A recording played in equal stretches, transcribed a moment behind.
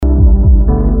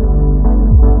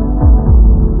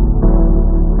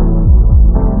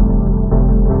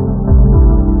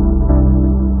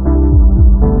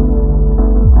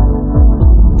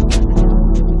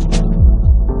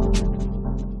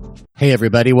Hey,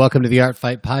 everybody. Welcome to the Art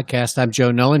Fight Podcast. I'm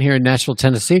Joe Nolan here in Nashville,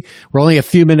 Tennessee. We're only a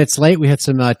few minutes late. We had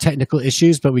some technical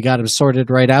issues, but we got them sorted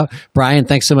right out. Brian,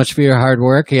 thanks so much for your hard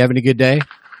work. Are you having a good day?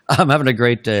 I'm having a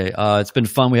great day. It's been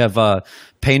fun. We have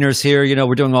painters here. You know,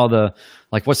 we're doing all the,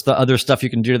 like, what's the other stuff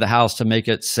you can do to the house to make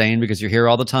it sane because you're here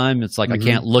all the time? It's like, I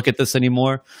can't look at this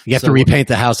anymore. You have to repaint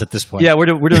the house at this point. Yeah, we're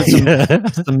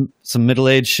doing some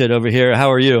middle-aged shit over here.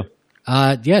 How are you?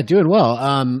 Yeah, doing well.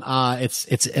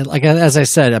 It's like, as I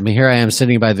said, I mean, here I am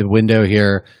sitting by the window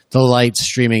here, the light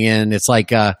streaming in. It's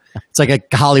like a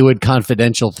Hollywood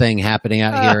Confidential thing happening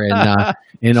out here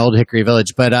in Old Hickory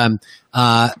Village. But I'm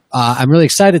really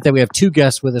excited that we have two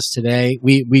guests with us today.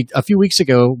 We a few weeks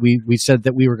ago we said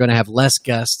that we were going to have less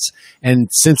guests, and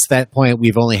since that point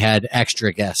we've only had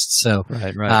extra guests. So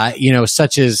right. you know,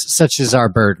 such is our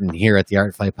burden here at the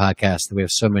Art Fight Podcast, that we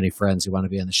have so many friends who want to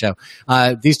be on the show.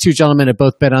 These two gentlemen have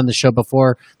both been on the show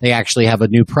before. They actually have a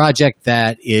new project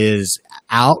that is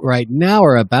out right now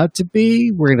or about to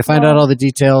be. We're going to find out all the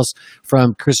details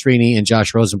from Chris Rini and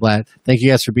Josh Rosenblatt. Thank you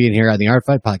guys for being here on the Art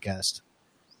Fight Podcast.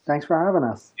 Thanks for having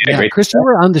us. Yeah, Chris, you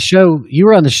were on the show. You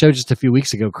were on the show just a few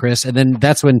weeks ago, Chris, and then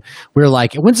that's when we were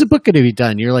like, "When's the book going to be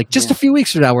done?" You're like, "Just a few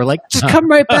weeks from now." We're like, "Just come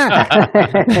right back."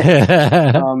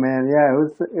 Oh man, yeah,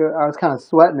 I was kind of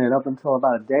sweating it up until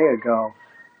about a day ago.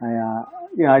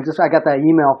 I got that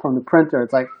email from the printer.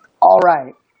 It's like, all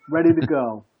right, ready to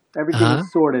go. Everything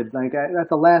is sorted. Like at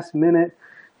the last minute,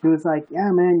 he was like, "Yeah,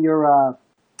 man, your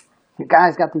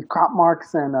guy's got these crop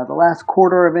marks and the last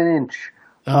quarter of an inch."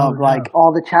 All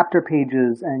the chapter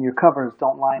pages and your covers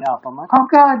don't line up. I'm like, oh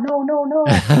God, no.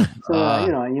 So,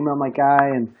 I emailed my guy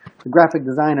and the graphic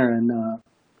designer, and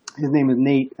his name is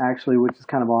Nate, actually, which is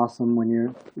kind of awesome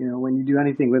when when you do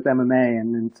anything with MMA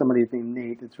and then somebody's named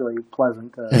Nate, it's really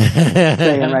pleasant to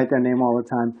say and write their name all the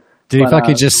time. Did he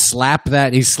fucking just slap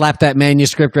that? He slapped that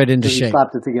manuscript right into shape. He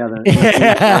slapped it together. He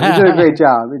did a great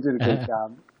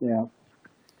job. Yeah.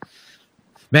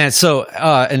 Man, so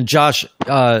and Josh,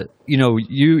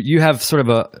 you have sort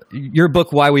of your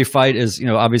book, Why We Fight, is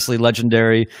obviously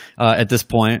legendary at this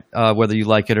point, whether you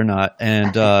like it or not,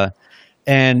 and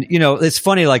it's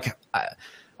funny, like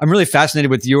I'm really fascinated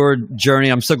with your journey.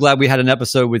 I'm so glad we had an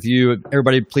episode with you.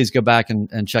 Everybody, please go back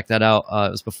and check that out.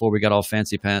 It was before we got all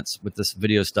fancy pants with this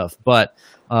video stuff, but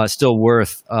still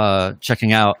worth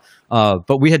checking out.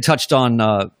 But we had touched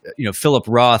on Philip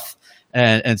Roth.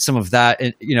 And some of that,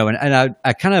 and I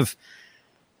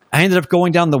ended up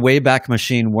going down the Wayback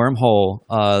Machine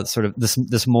wormhole sort of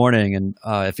this morning. And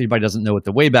if anybody doesn't know what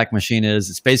the Wayback Machine is,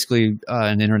 it's basically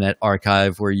an internet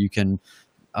archive where you can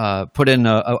put in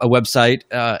a website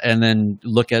and then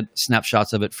look at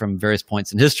snapshots of it from various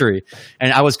points in history.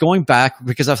 And I was going back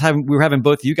because we were having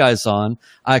both you guys on.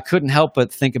 I couldn't help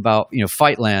but think about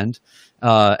Fightland.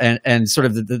 And sort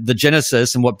of the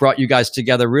genesis and what brought you guys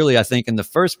together, really, I think, in the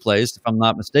first place, if I'm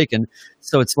not mistaken.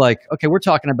 So it's like, okay, we're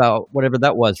talking about whatever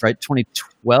that was, right?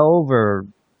 2012 or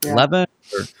 11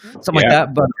 or something like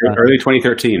that. But early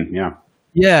 2013, yeah.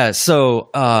 Yeah.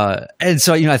 So and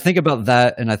so I think about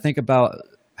that, and I think about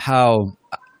how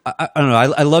I don't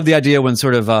know. I love the idea when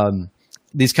sort of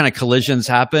these kind of collisions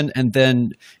happen, and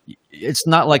then it's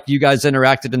not like you guys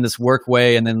interacted in this work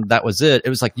way and then that was it. It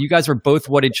was like you guys were both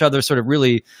what each other sort of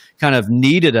really kind of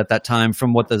needed at that time,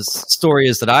 from what the story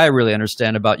is that I really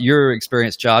understand about your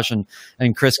experience, Josh, and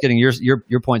Chris, getting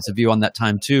your points of view on that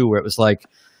time too, where it was like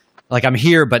I'm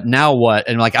here, but now what?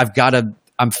 And like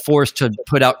I'm forced to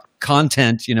put out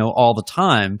content, all the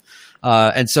time.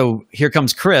 And so here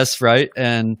comes Chris, right?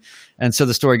 And so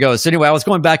the story goes. So anyway, I was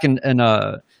going back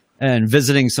and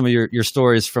visiting some of your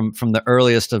stories from the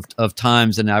earliest of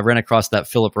times, and I ran across that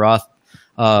Philip Roth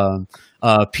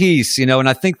piece, and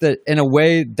I think that in a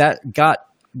way that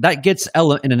gets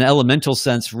in an elemental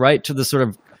sense right to the sort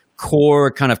of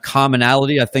core kind of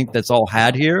commonality I think that's all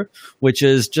had here, which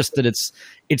is just that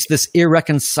it's this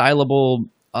irreconcilable,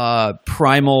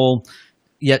 primal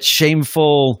yet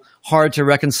shameful, hard to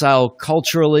reconcile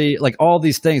culturally, like all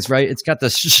these things, right? It's got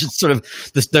this sort of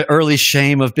the early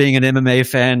shame of being an MMA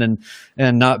fan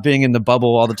and not being in the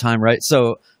bubble all the time, right?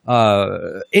 So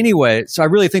anyway, so I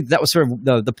really think that was sort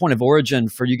of the point of origin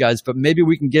for you guys, but maybe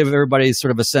we can give everybody sort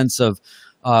of a sense of,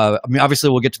 I mean, obviously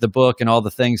we'll get to the book and all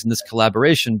the things in this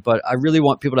collaboration, but I really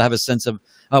want people to have a sense of,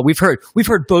 we've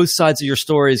heard both sides of your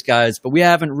stories, guys, but we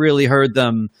haven't really heard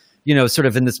them, sort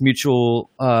of in this mutual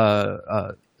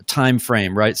time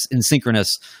frame, right? In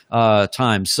synchronous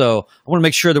time. So I want to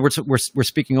make sure that we're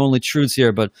speaking only truths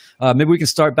here, but maybe we can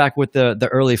start back with the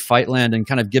early Fightland and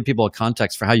kind of give people a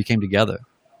context for how you came together.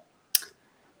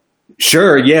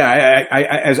 Sure. Yeah.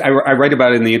 As I write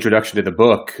about it in the introduction to the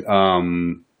book,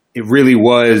 it really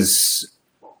was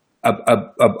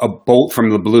a bolt from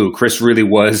the blue. Chris really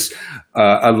was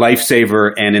a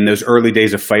lifesaver, and in those early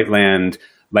days of Fightland,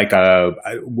 like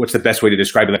what's the best way to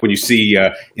describe it? Like when you see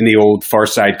in the old Far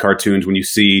Side cartoons, when you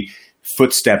see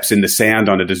footsteps in the sand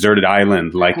on a deserted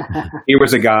island, like here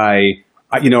was a guy.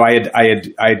 I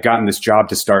had gotten this job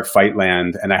to start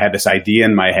Fightland, and I had this idea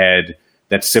in my head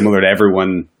that's similar to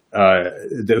everyone,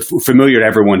 familiar to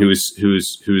everyone who's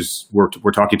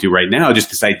we're talking to right now.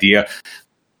 Just this idea,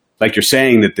 like you're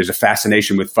saying, that there's a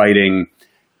fascination with fighting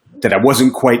that I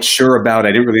wasn't quite sure about.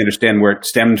 I didn't really understand where it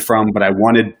stemmed from, but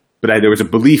there was a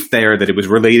belief there that it was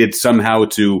related somehow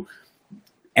to,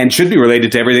 and should be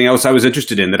related to everything else I was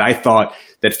interested in. That I thought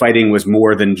that fighting was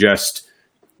more than just,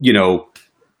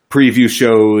 preview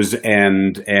shows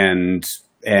and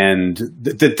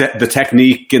the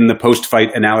technique and the post-fight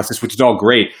analysis, which is all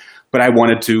great. But I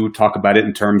wanted to talk about it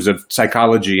in terms of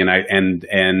psychology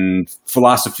and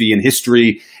philosophy and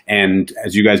history, and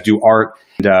as you guys do, art.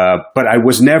 But I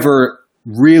was never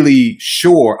really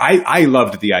sure. I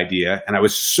loved the idea, and I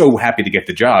was so happy to get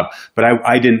the job. But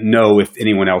I didn't know if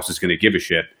anyone else was going to give a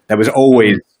shit. That was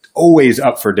always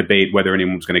up for debate whether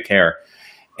anyone was going to care.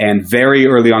 And very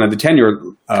early on in the tenure,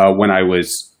 when I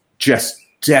was just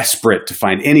desperate to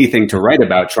find anything to write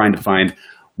about, trying to find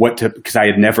because I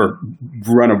had never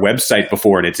run a website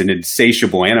before, and it's an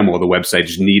insatiable animal. The website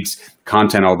just needs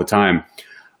content all the time.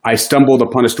 I stumbled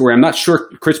upon a story. I'm not sure,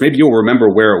 Chris, maybe you'll remember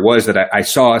where it was that I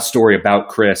saw a story about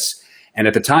Chris. And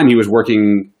at the time he was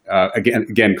working,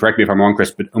 again, correct me if I'm wrong,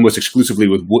 Chris, but almost exclusively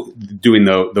with doing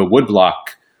the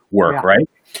woodblock work, yeah. Right?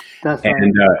 That's right.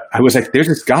 And I was like, there's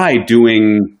this guy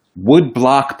doing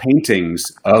woodblock paintings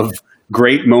of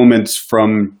great moments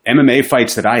from MMA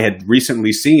fights that I had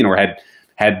recently seen or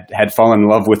had fallen in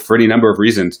love with for any number of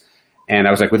reasons. And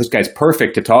I was like, well, this guy's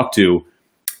perfect to talk to.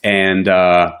 And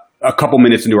a couple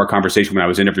minutes into our conversation when I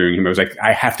was interviewing him, I was like,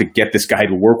 I have to get this guy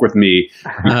to work with me.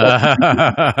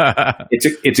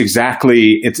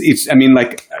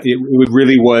 It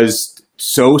really was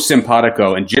so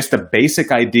simpatico, and just the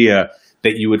basic idea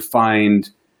that you would find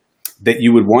that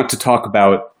you would want to talk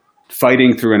about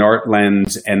fighting through an art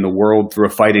lens and the world through a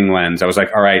fighting lens. I was like,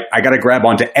 all right, I got to grab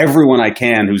onto everyone I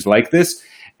can who's like this.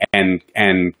 And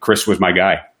Chris was my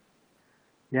guy.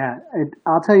 Yeah.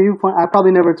 I'll tell you, I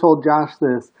probably never told Josh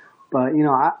this, but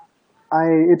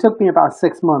it took me about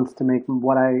 6 months to make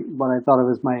what I thought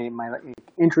of as my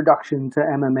introduction to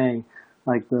MMA,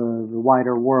 like the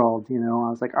wider world. I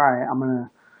was like, all right, I'm going to,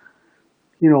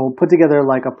 put together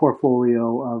like a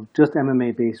portfolio of just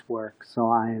MMA based work.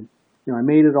 So I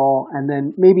made it all, and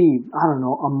then maybe, I don't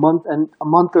know, a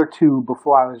month or two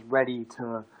before I was ready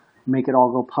to make it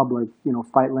all go public,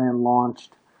 Fightland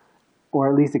launched, or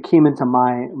at least it came into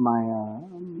my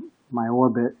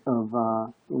orbit of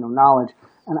knowledge,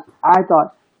 and I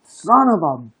thought, son of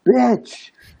a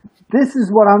bitch, this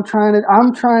is what I'm trying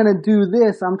to do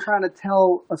this. I'm trying to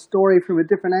tell a story from a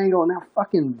different angle, and now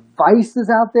fucking Vice is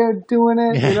out there doing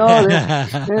it.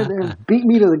 They beat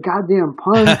me to the goddamn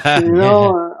punch.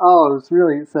 Oh, it's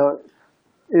really, so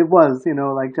it was,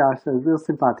 like Josh says, real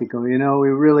simpatico. We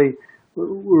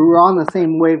were on the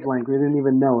same wavelength. We didn't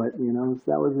even know it.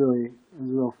 So that was a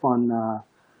real fun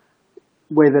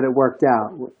way that it worked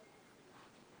out.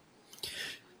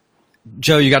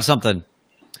 Joe, you got something?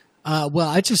 Well,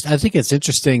 I think it's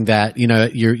interesting that,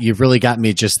 you've really got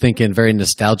me just thinking very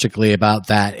nostalgically about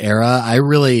that era. I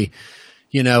really,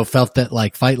 felt that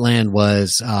like Fightland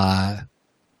was,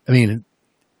 it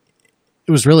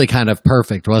was really kind of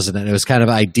perfect, wasn't it? It was kind of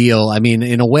ideal. I mean,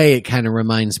 in a way, it kind of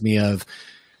reminds me of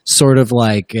sort of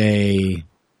like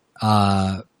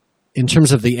in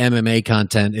terms of the MMA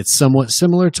content, it's somewhat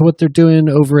similar to what they're doing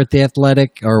over at The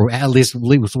Athletic, or at least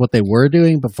what they were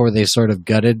doing before they sort of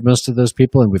gutted most of those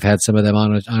people. And we've had some of them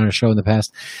on our show in the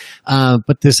past.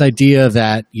 But this idea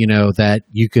that, that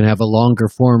you can have a longer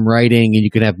form writing and you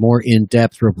can have more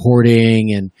in-depth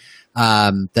reporting, and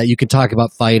that you can talk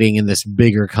about fighting in this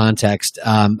bigger context.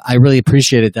 I really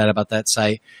appreciated that about that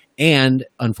site. And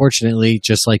unfortunately,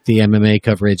 just like the MMA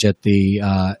coverage at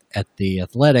the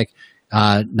Athletic,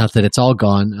 not that it's all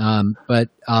gone, but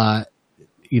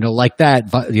like that,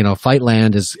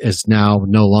 Fightland is now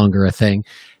no longer a thing.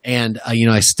 And,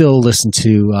 I still listen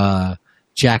to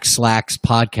Jack Slack's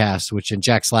podcast, and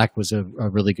Jack Slack was a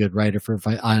really good writer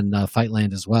on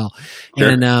Fightland as well. Sure.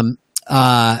 And,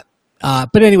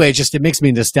 but anyway, just it makes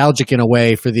me nostalgic in a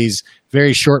way for these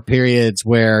very short periods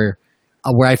where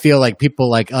I feel like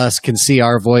people like us can see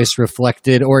our voice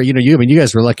reflected, or you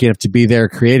guys were lucky enough to be there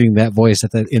creating that voice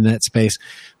in that space,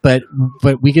 but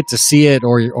we get to see it,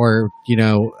 or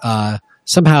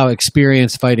somehow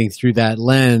experience fighting through that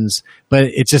lens, but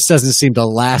it just doesn't seem to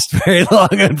last very long,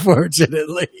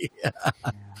 unfortunately.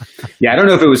 Yeah, I don't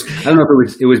know if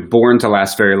it was born to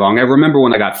last very long. I remember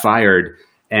when I got fired,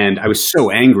 and I was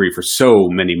so angry for so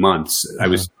many months. I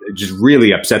was just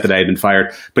really upset that I had been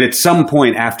fired. But at some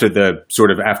point after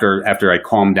I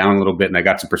calmed down a little bit and I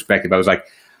got some perspective, I was like,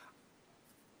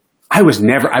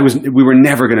 we were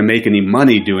never going to make any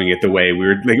money doing it the way we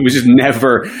were. Like, it was just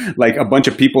never like a bunch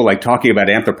of people like talking about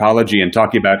anthropology and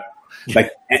talking about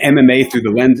like MMA through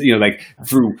the lens, like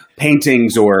through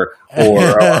paintings or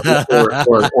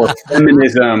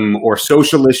feminism or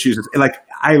social issues. Like,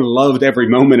 I loved every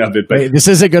moment of it. But wait, this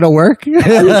isn't going to work?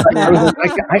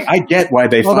 I get why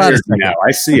they fired me now.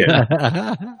 I see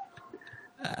it.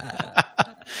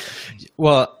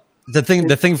 Well, the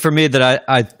thing for me that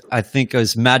I think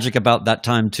is magic about that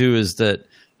time too is that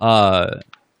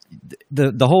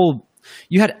the whole,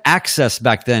 you had access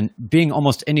back then, being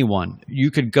almost anyone. You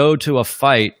could go to a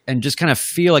fight and just kind of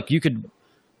feel like you could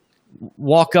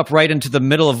walk up right into the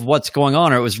middle of what's going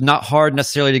on, or it was not hard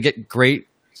necessarily to get great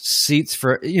seats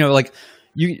for,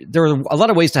 there were a lot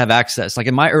of ways to have access. Like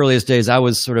in my earliest days, I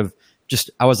was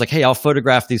like, hey, I'll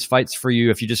photograph these fights for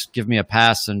you if you just give me a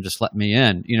pass and just let me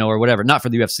in, or whatever. Not for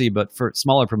the UFC, but for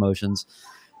smaller promotions.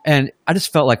 And I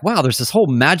just felt like, wow, there's this whole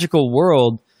magical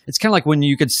world. It's kind of like when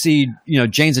you could see,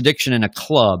 Jane's Addiction in a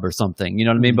club or something, you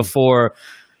know what I mean? Before,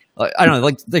 I don't know,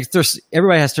 like there's,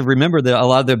 everybody has to remember that a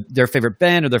lot of their favorite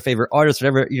band or their favorite artist,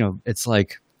 whatever, it's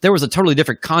like there was a totally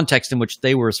different context in which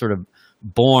they were sort of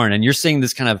born. And you're seeing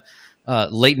this kind of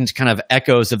latent kind of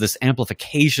echoes of this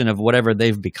amplification of whatever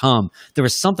they've become. There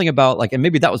was something about like, and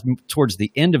maybe that was towards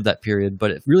the end of that period,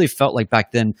 but it really felt like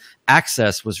back then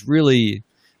access was really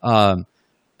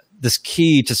this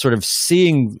key to sort of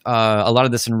seeing a lot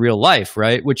of this in real life,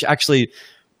 right? Which actually,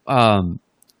 one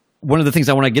of the things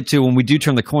I want to get to when we do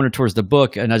turn the corner towards the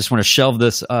book, and I just want to shelve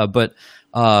this, but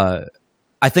I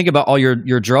think about all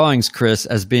your drawings, Chris,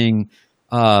 as being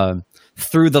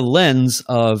through the lens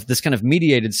of this kind of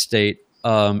mediated state,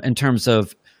 in terms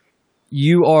of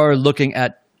you are looking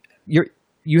at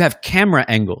you have camera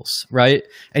angles, right?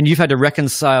 And you've had to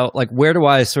reconcile, like,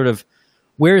 where's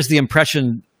the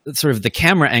impression, sort of the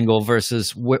camera angle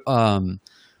versus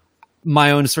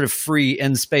my own sort of free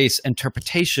in space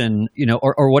interpretation,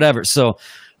 or whatever. So,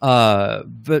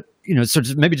 but sort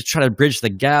of maybe to try to bridge the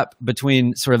gap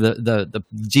between sort of the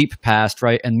deep past,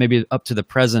 right, and maybe up to the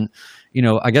present.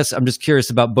 I guess I'm just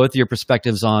curious about both of your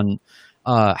perspectives on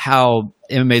how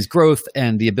MMA's growth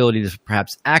and the ability to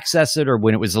perhaps access it, or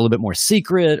when it was a little bit more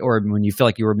secret, or when you feel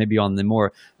like you were maybe on the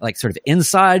more like sort of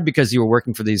inside because you were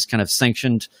working for these kind of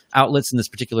sanctioned outlets in this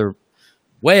particular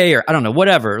way, or I don't know,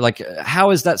 whatever. Like,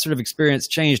 how has that sort of experience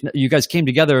changed? You guys came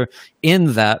together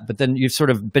in that, but then you've sort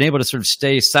of been able to sort of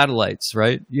stay satellites,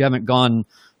 right? You haven't gone,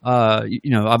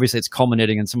 obviously it's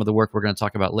culminating in some of the work we're going to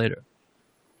talk about later.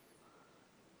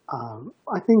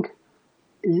 I think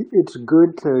it's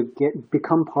good to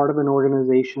become part of an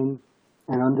organization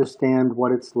and understand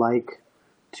what it's like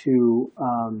to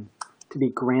be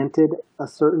granted a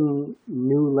certain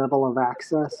new level of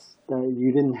access that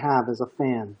you didn't have as a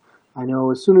fan. I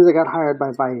know as soon as I got hired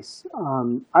by Vice,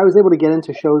 I was able to get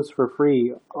into shows for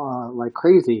free like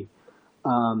crazy.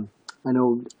 I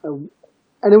know, and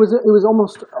it was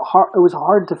almost hard. It was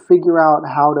hard to figure out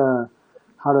how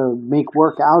to make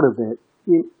work out of it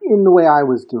in the way I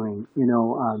was doing.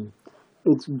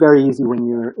 It's very easy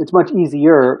it's much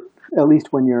easier, at least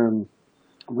when you're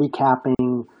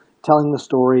recapping, telling the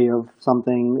story of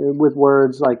something with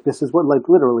words like this is what, like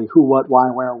literally who, what, why,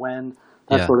 where, when,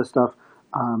 that sort of stuff.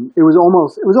 It was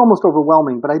almost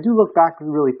overwhelming, but I do look back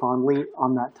really fondly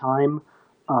on that time.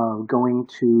 I went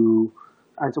to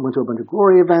a bunch of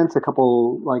Glory events, a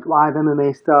couple like live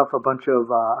MMA stuff, a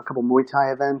couple Muay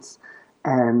Thai events,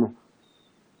 and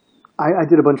I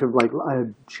did a bunch of like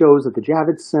shows at the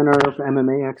Javits Center for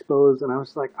MMA expos, and I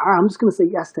was like, I'm just going to say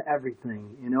yes to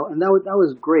everything, and that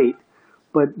was great.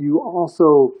 But you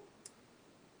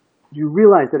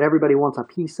realize that everybody wants a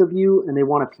piece of you, and they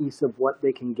want a piece of what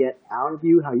they can get out of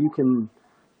you, how you can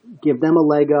give them a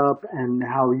leg up, and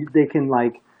how they can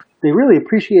they really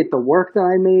appreciate the work that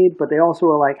I made, but they also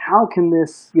are like, how can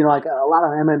this, like a lot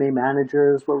of MMA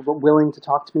managers were willing to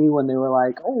talk to me when they were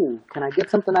like, oh, can I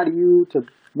get something out of you to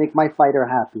make my fighter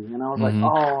happy? And I was like, oh,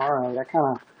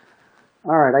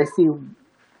 all right, I see.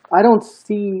 I don't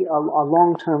see a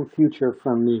long-term future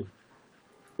from me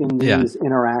in these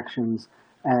interactions.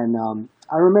 And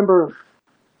I remember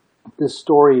this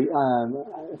story,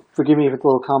 forgive me if it's a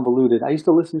little convoluted. I used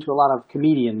to listen to a lot of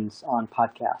comedians on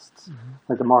podcasts,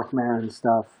 like the Mark Maron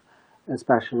stuff,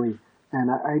 especially.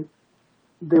 And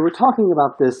they were talking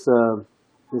about this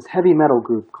heavy metal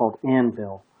group called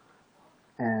Anvil,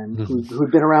 and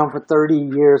who'd been around for 30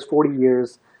 years, 40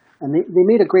 years, and they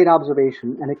made a great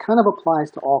observation, and it kind of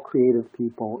applies to all creative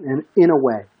people in a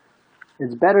way.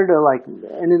 It's better to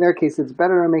and in their case, it's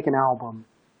better to make an album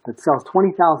that sells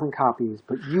 20,000 copies,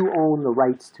 but you own the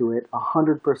rights to it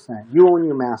 100%. You own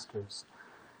your masters.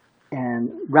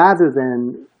 And rather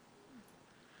than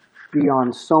be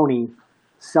on Sony,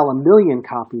 sell 1 million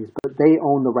copies, but they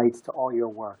own the rights to all your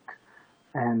work.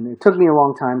 And it took me a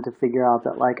long time to figure out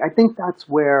that, I think that's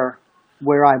where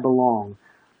I belong,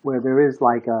 where there is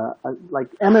like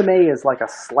MMA is like a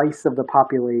slice of the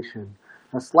population,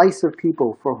 a slice of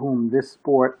people for whom this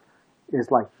sport is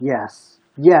like, yes,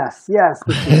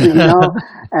 you know?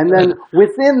 And then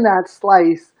within that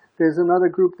slice, there's another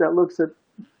group that looks at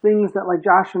things that like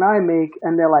Josh and I make,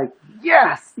 and they're like,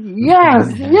 yes.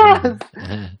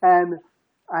 And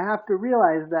I have to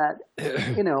realize that,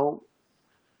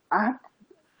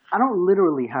 I don't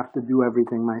literally have to do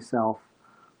everything myself,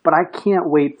 but I can't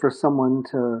wait for someone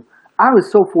to. I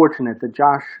was so fortunate that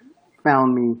Josh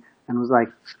found me and was like,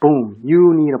 boom,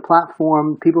 you need a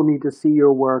platform. People need to see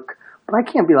your work. But I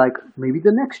can't be like, maybe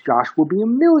the next Josh will be a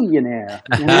millionaire.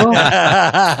 You know?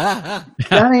 That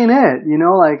ain't it.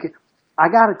 I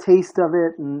got a taste of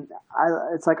it, and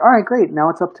it's like, all right, great. Now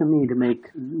it's up to me to make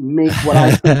what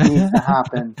I think needs to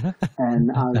happen.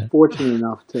 And I was fortunate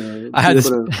enough to. I had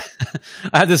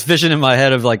this vision in my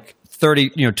head of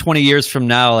 20 years from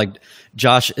now,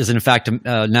 Josh is in fact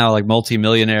now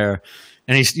multi-millionaire,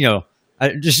 and he's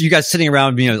just you guys sitting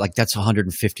around being that's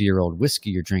 150-year-old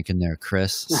whiskey you're drinking there,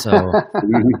 Chris. So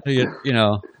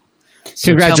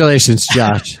Congratulations,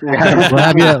 Josh.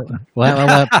 We'll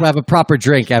have a proper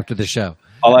drink after the show.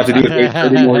 All I have to do is wait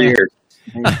 30 more years.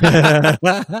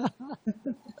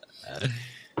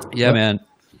 Yeah, man.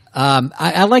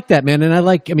 I like that, man,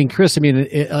 and Chris. One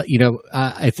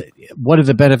of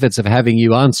the benefits of having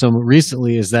you on so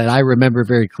recently is that I remember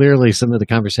very clearly some of the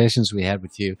conversations we had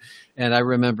with you, and I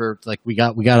remember we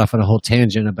got off on a whole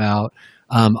tangent about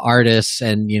artists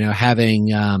and having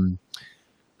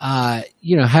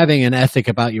having an ethic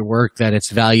about your work, that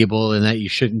it's valuable and that you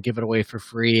shouldn't give it away for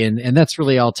free, and that's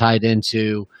really all tied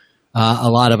into a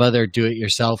lot of other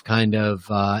do-it-yourself kind of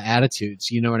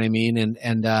attitudes. You know what I mean?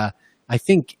 And I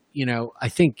think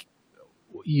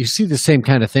you see the same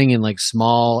kind of thing in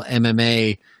small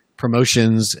MMA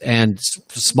promotions and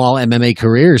small MMA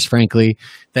careers, frankly,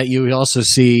 that you would also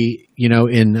see,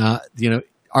 in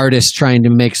artists trying to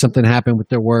make something happen with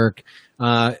their work,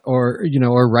 or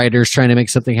writers trying to make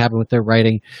something happen with their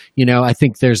writing. I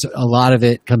think there's a lot of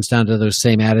it comes down to those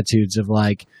same attitudes of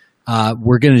we're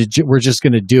just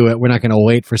going to do it. We're not going to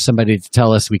wait for somebody to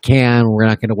tell us we can. We're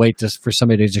not going to wait for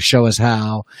somebody to show us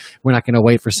how. We're not going to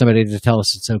wait for somebody to tell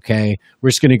us it's okay. We're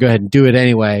just going to go ahead and do it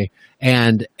anyway.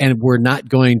 And we're not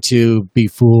going to be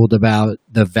fooled about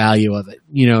the value of it.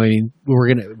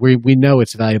 We know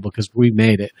it's valuable because we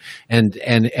made it, and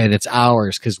it's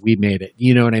ours because we made it.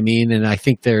 You know what I mean? And I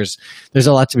think there's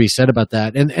a lot to be said about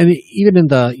that. And even in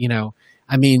the,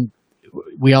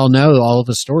 we all know all of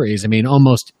the stories.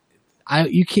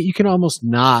 You can almost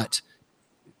not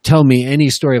tell me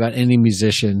any story about any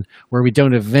musician where we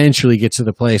don't eventually get to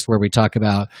the place where we talk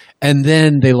about, and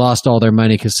then they lost all their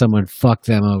money because someone fucked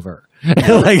them over.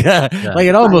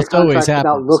 It almost always happens.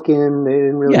 Without looking, they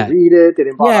didn't really read it. They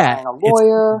didn't bother hiring a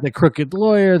lawyer. The crooked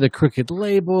lawyer, the crooked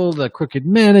label, the crooked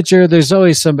manager. There's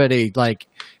always somebody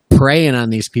preying on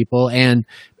these people, and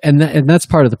that's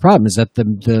part of the problem, is that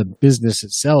the business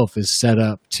itself is set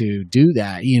up to do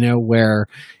that. Where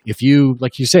if you,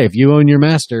 like you say, if you own your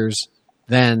masters,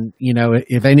 then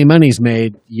if any money's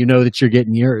made, that you're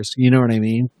getting yours. You know what I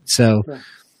mean? So. Right.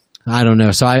 I don't know.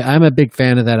 So I'm a big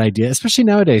fan of that idea, especially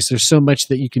nowadays. There's so much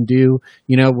that you can do.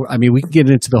 We can get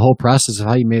into the whole process of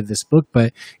how you made this book,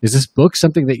 but is this book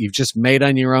something that you've just made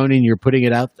on your own and you're putting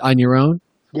it out on your own?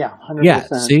 Yeah, 100%. Yeah,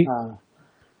 see?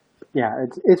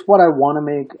 It's what I want to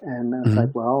make, and it's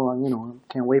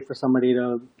can't wait for somebody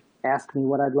to ask me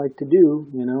what I'd like to do.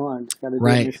 I just got to do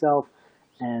it myself.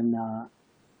 And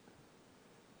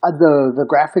the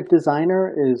graphic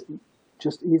designer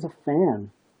he's a fan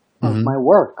of my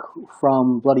work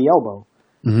from Bloody Elbow.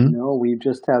 We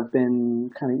just have been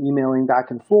kind of emailing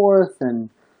back and forth, and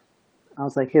I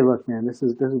was like, hey, look, man, this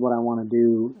is what I want to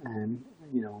do. And,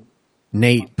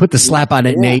 Nate, put the slap on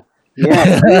it, Nate.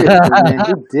 Yeah,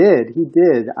 he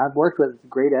did. I've worked with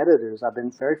great editors. I've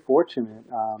been very fortunate.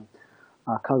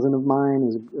 A cousin of mine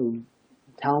is a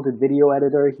talented video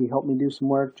editor. He helped me do some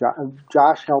work.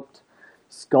 Josh helped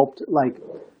sculpt, the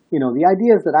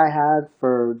ideas that I had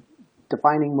for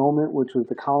defining moment, which was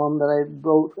the column that I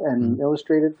wrote and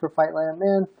illustrated for Fightland,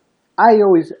 man, I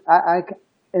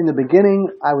in the beginning,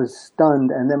 I was stunned.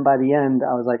 And then by the end,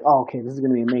 I was like, oh, okay, this is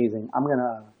going to be amazing. I'm going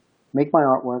to make my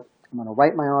artwork. I'm going to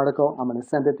write my article. I'm going to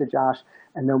send it to Josh.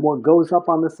 And then what goes up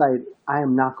on the site, I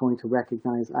am not going to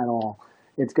recognize at all.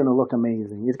 It's going to look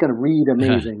amazing. It's going to read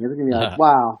amazing. It's going to be like,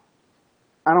 wow,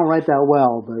 I don't write that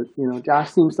well, but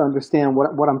Josh seems to understand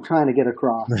what I'm trying to get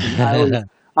across. I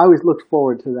always looked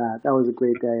forward to that. That was a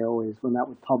great day always when that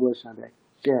was published. I'd be like,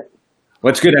 shit.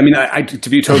 Well, it's good. I mean, to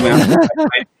be totally honest,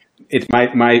 it's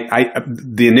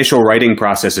the initial writing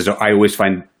process is I always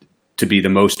find to be the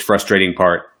most frustrating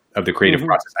part of the creative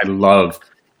process. I love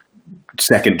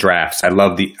second drafts.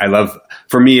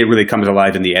 For me, it really comes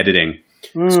alive in the editing.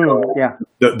 Yeah.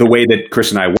 The way that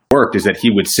Chris and I worked is that he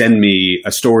would send me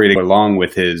a story to go along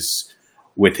with his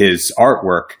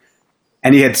artwork.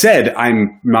 And he had said,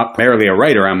 I'm not primarily a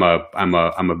writer. I'm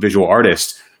a visual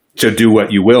artist. So do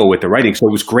what you will with the writing. So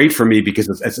it was great for me because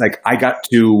it's like I got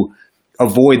to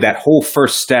avoid that whole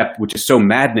first step, which is so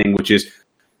maddening, which is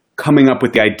coming up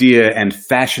with the idea and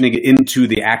fashioning it into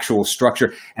the actual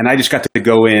structure. And I just got to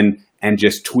go in and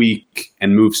just tweak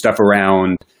and move stuff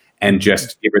around and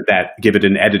just give it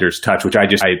an editor's touch, which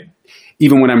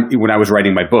even when I was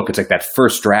writing my book, it's like that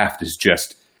first draft is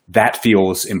just, that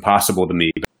feels impossible to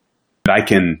me. But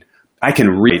I can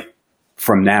read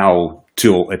from now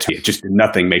till just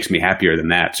nothing makes me happier than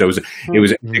that. So it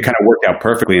kind of worked out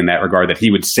perfectly in that regard, that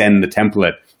he would send the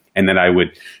template and then I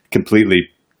would completely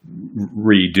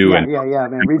redo it. Yeah,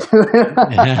 man, redo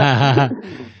it.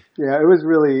 Yeah, it was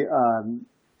really,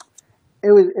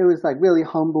 it was like really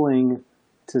humbling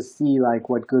to see like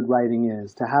what good writing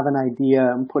is, to have an idea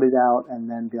and put it out and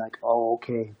then be like, oh,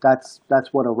 okay, that's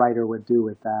what a writer would do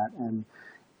with that. And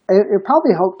it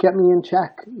probably helped get me in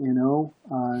check, not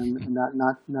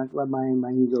let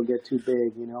my ego get too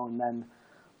big, And then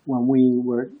when we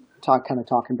were talking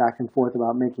back and forth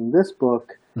about making this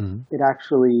book, it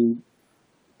actually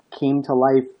came to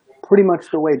life pretty much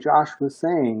the way Josh was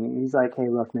saying. He's like, hey,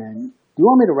 look, man, do you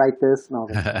want me to write this? And I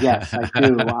was like, yes, I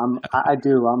do. I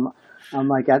do. I'm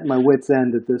like at my wit's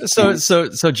end at this point.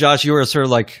 So Josh, you were sort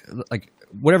of like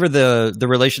whatever the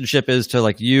relationship is to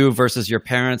like you versus your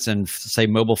parents and say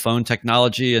mobile phone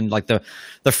technology, and like the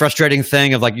frustrating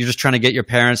thing of like you're just trying to get your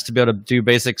parents to be able to do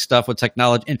basic stuff with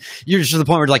technology, and you're just to the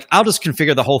point where like I'll just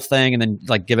configure the whole thing and then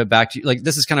like give it back to you. Like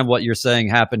this is kind of what you're saying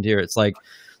happened here. It's like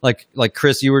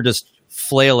Chris, you were just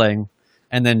flailing,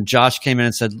 and then Josh came in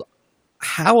and said,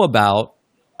 "How about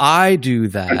I do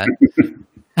that?"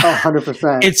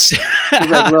 100%. It's he's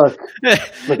like, look,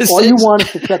 all you want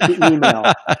is to check the email.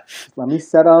 Let me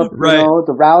set up,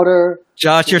 the router.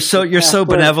 Josh, you're so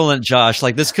benevolent, Josh.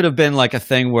 Like this could have been like a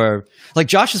thing where like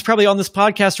Josh is probably on this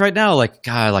podcast right now. Like,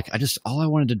 God, like all I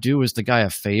wanted to do was the guy a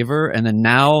favor. And then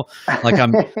now like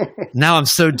I'm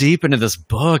so deep into this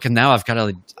book and now I've got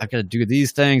to do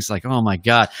these things. Like, oh my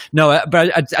God. No,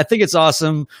 but I think it's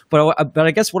awesome. But I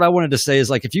guess what I wanted to say is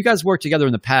like, if you guys worked together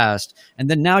in the past and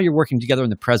then now you're working together in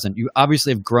the present, you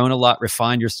obviously have grown a lot,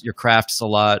 refined your crafts a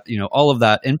lot, all of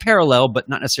that in parallel, but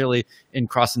not necessarily in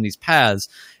crossing these paths.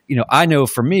 I know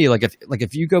for me,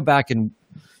 if you go back and,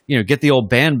 get the old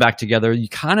band back together, you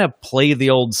kind of play the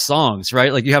old songs,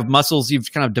 right? Like you have muscles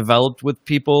you've kind of developed with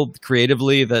people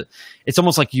creatively that it's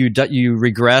almost like you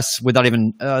regress without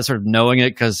even sort of knowing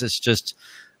it. Cause it's just,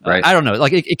 right. I don't know,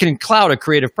 like it can cloud a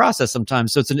creative process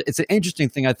sometimes. So it's an interesting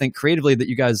thing, I think, creatively that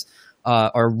you guys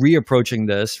are reapproaching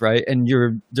this, right? And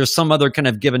there's some other kind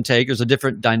of give and take. There's a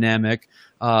different dynamic,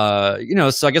 so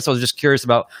I guess I was just curious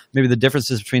about maybe the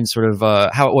differences between sort of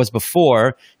how it was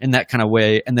before in that kind of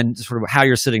way, and then sort of how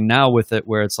you're sitting now with it,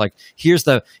 where it's like here's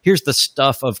the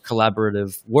stuff of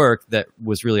collaborative work that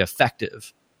was really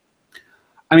effective.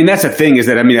 I mean, that's the thing is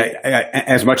that, I mean, I,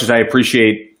 as much as I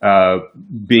appreciate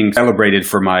being celebrated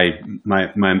for my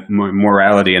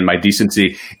morality and my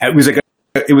decency, I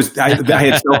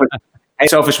had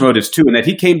selfish motives too, and that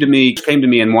he came to me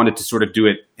and wanted to sort of do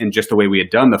it in just the way we had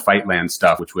done the Fightland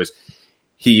stuff, which was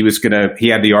he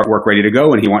had the artwork ready to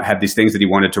go and he had these things that he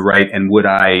wanted to write, and would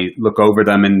I look over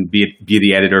them and be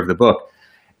the editor of the book?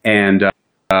 And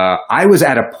I was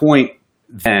at a point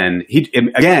then.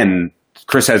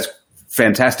 Chris has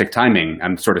fantastic timing.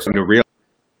 I'm sort of starting to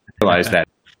realize that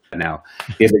now.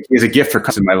 He has a gift for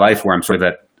in my life where I'm sort of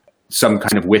at some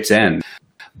kind of wit's end.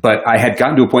 But I had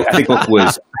gotten to a point, I think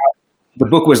the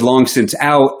book was long since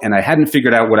out, and I hadn't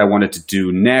figured out what I wanted to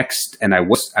do next. And I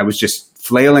was just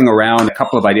flailing around a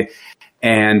couple of ideas.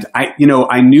 And I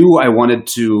knew I wanted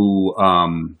to,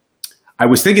 I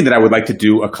was thinking that I would like to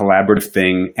do a collaborative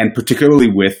thing, and particularly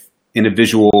with in a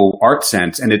visual art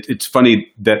sense. And it's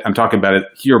funny that I'm talking about it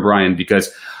here, Brian,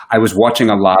 because I was watching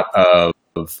a lot of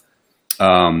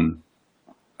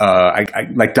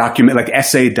like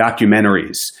essay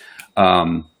documentaries,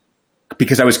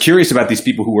 because I was curious about these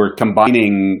people who were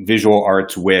combining visual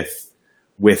arts with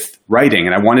writing,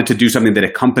 and I wanted to do something that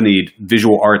accompanied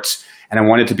visual arts, and I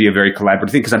wanted it to be a very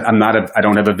collaborative thing because I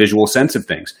don't have a visual sense of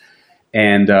things.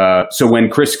 And so when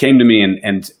Chris came to me,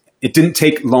 and it didn't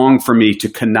take long for me to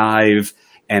connive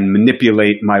and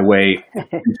manipulate my way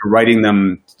into writing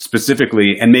them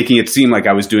specifically and making it seem like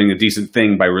I was doing a decent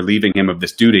thing by relieving him of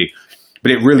this duty.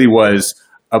 But it really was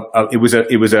it was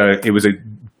a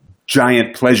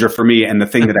giant pleasure for me, and the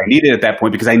thing that I needed at that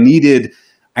point, because I needed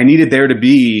there to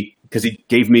be, because he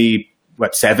gave me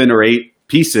 7 or 8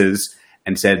 pieces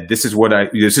and said, this is what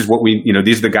we,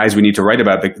 these are the guys we need to write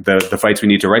about, the fights we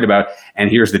need to write about,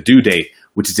 and here's the due date,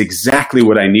 which is exactly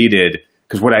what I needed.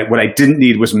 Because what I didn't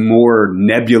need was more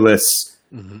nebulous.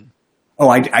 Mm-hmm. Oh,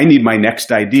 I need my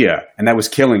next idea, and that was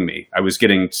killing me. I was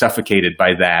getting suffocated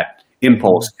by that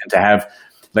impulse, and to have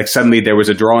suddenly there was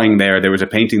a drawing there was a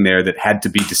painting there that had to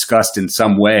be discussed in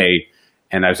some way,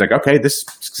 and I was like, okay, this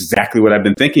is exactly what I've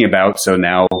been thinking about. So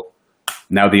now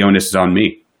the onus is on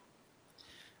me.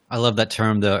 I love that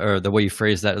term, the way you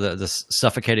phrase that, the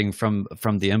suffocating from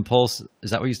the impulse.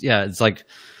 Is that what you? Yeah, it's like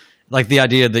the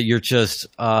idea that you're just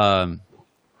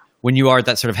when you are at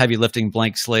that sort of heavy lifting,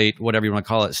 blank slate, whatever you want to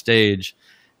call it, stage,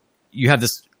 you have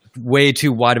this way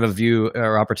too wide of a view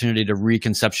or opportunity to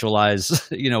reconceptualize,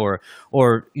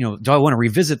 or do I want to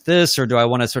revisit this, or do I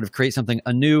want to sort of create something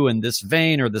anew in this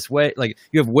vein or this way? Like,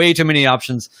 you have way too many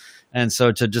options. And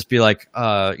so to just be like,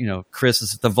 Chris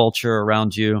is the vulture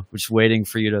around you, just waiting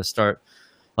for you to start.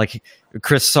 Like,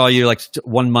 Chris saw you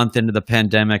 1 month into the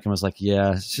pandemic and was like,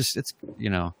 yeah, this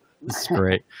is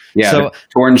great. Yeah. So, the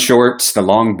torn shorts, the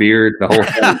long beard, the whole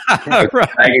thing. Right.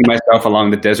 Dragging myself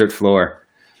along the desert floor.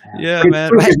 Yeah,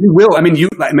 man. You will.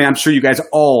 I'm sure you guys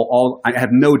all, I have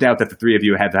no doubt that the three of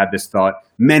you have had this thought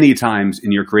many times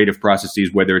in your creative processes,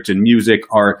 whether it's in music,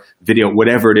 art, video,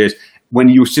 whatever it is. When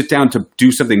you sit down to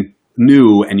do something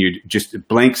new and you just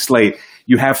blank slate,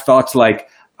 you have thoughts like,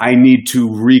 I need to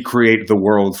recreate the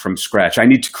world from scratch. I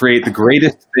need to create the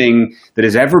greatest thing that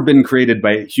has ever been created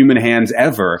by human hands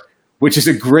ever, which is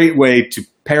a great way to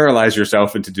paralyze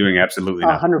yourself into doing absolutely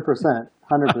nothing.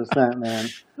 100%, man.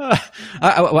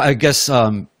 I guess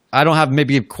I don't have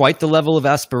maybe quite the level of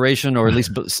aspiration, or at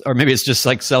least, or maybe it's just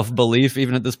like self-belief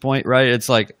even at this point, right? It's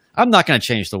like, I'm not going to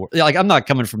change the world. I'm not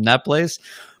coming from that place,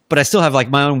 but I still have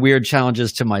my own weird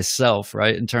challenges to myself,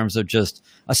 right? In terms of just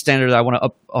a standard I want to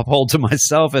uphold to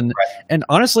myself. And, right. And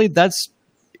honestly, that's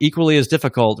equally as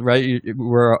difficult, right?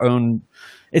 We're our own.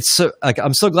 It's so,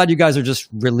 I'm so glad you guys are just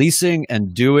releasing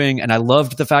and doing. And I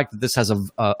loved the fact that this has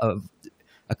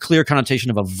a clear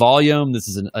connotation of a volume. This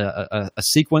is a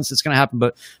sequence that's going to happen,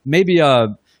 but maybe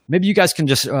you guys can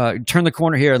just turn the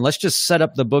corner here and let's just set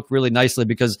up the book really nicely,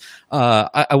 because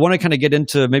I want to kind of get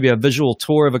into maybe a visual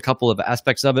tour of a couple of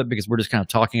aspects of it, because we're just kind of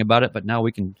talking about it, but now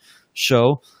we can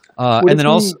show. And then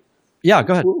also, yeah,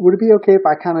 go ahead. Would it be okay if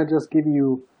I kind of just give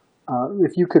you,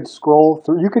 if you could scroll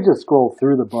through, you could just scroll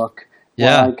through the book.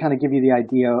 Yeah. I kind of give you the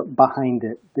idea behind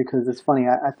it, because it's funny.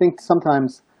 I think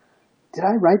sometimes, did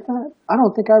I write that? I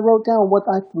don't think I wrote down what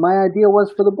my idea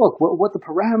was for the book, what the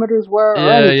parameters were, or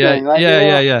anything.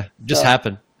 Yeah. Just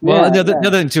happened. Well, the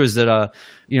other thing too is that,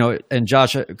 and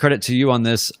Josh, credit to you on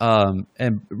this,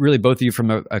 and really both of you from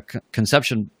a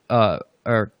conception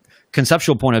or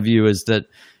conceptual point of view, is that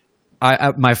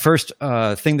my first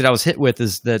thing that I was hit with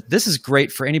is that this is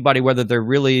great for anybody, whether they're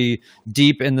really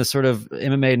deep in the sort of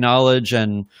MMA knowledge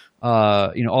and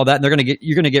all that, and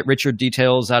you're gonna get richer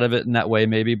details out of it in that way,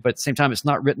 maybe. But at the same time, it's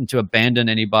not written to abandon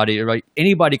anybody, right?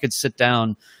 Anybody could sit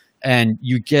down and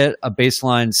you get a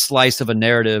baseline slice of a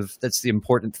narrative that's the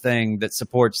important thing that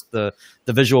supports the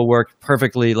visual work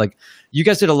perfectly. Like, you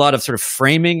guys did a lot of sort of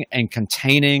framing and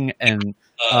containing and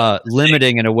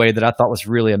limiting in a way that I thought was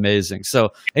really amazing. So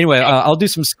anyway, I'll do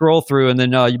some scroll through, and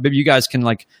then maybe you guys can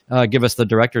give us the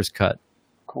director's cut.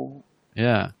 Cool.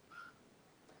 Yeah.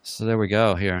 So there we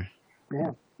go here.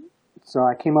 Yeah. So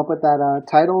I came up with that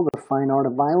title, The Fine Art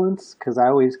of Violence, because I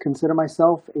always consider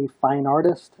myself a fine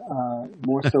artist,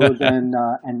 more so than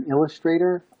an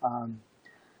illustrator.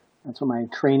 That's what my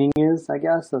training is, I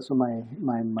guess. That's what my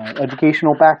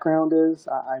educational background is.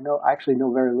 I actually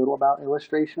know very little about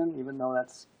illustration, even though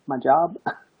that's my job.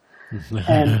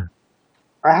 And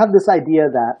I have this idea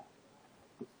that,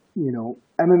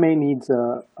 MMA needs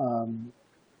a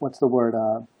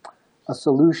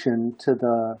solution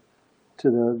to to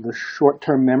the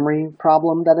short-term memory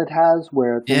problem that it has,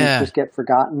 where things just get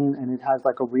forgotten, and it has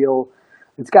like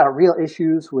it's got a real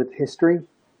issues with history.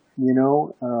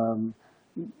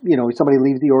 Somebody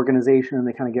leaves the organization and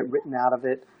they kind of get written out of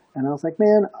it. And I was like,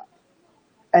 man,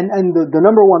 and the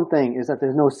number one thing is that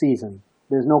there's no season,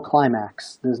 there's no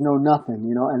climax, there's no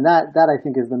nothing, and that I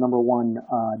think is the number one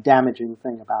damaging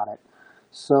thing about it.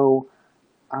 So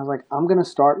I was like, I'm going to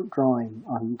start drawing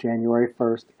on January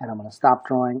 1st, and I'm going to stop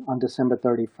drawing on December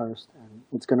 31st.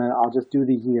 And I'll just do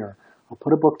the year. I'll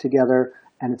put a book together,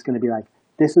 and it's going to be like,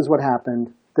 this is what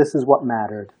happened. This is what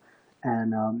mattered.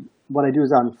 And what I do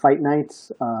is on fight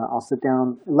nights, I'll sit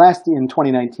down. Last year in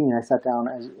 2019, I sat down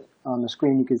on the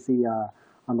screen. You can see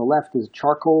on the left is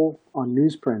charcoal on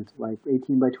newsprint, like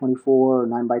 18 by 24 or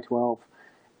 9 by 12.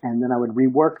 And then I would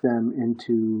rework them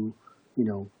into,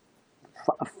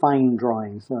 fine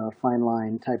drawings, fine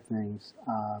line type things.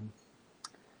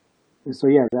 So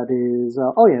yeah, that is,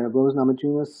 Rose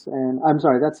Namajunas, and I'm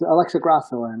sorry, that's Alexa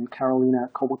Grasso and Karolina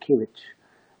Kowalkiewicz.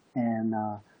 And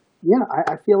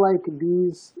I feel like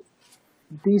these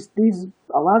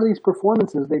a lot of these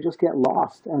performances, they just get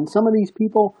lost. And some of these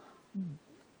people,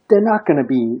 they're not going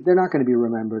to be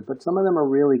remembered, but some of them are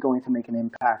really going to make an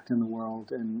impact in the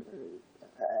world. And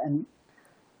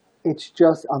it's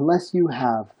just, unless you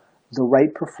have the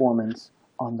right performance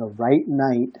on the right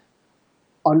night,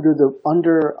 under the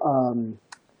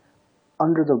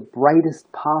brightest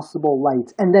possible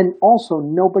lights, and then also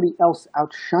nobody else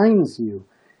outshines you.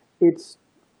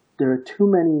 There are too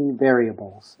many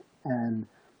variables, and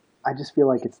I just feel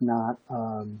like it's not.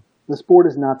 The sport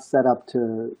is not set up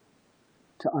to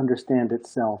understand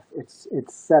itself. It's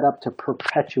set up to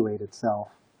perpetuate itself.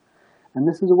 And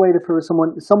this is a way for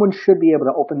someone should be able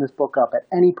to open this book up at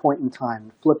any point in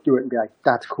time, flip through it and be like,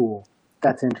 that's cool.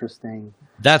 That's interesting.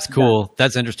 That's cool.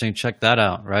 That's interesting. Check that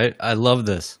out. Right. I love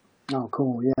this. Oh,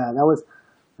 cool. Yeah. That was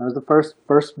the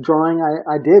first drawing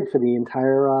I did for the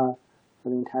entire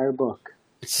book.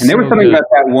 And there was something about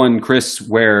that one, Chris,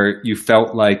 where you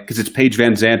felt like, because it's Paige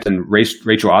Van Zandt and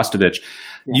Rachel Ostovich,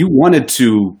 you wanted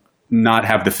to not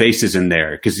have the faces in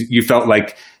there because you felt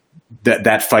like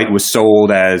that fight was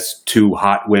sold as two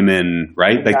hot women,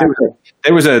 right? Exactly.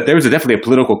 Like there was definitely a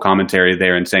political commentary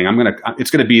there and saying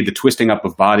it's gonna be the twisting up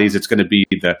of bodies, it's gonna be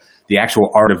the actual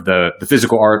art of the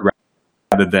physical art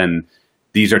rather than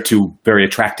these are two very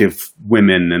attractive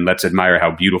women and let's admire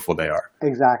how beautiful they are.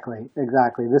 Exactly.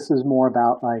 This is more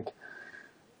about like,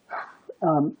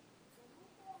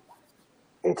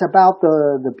 it's about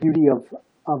the beauty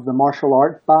of the martial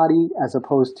art body as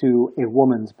opposed to a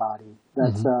woman's body.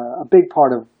 That's a big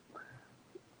part of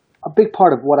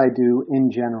what I do in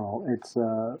general. It's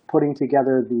putting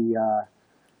together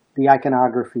the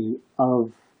iconography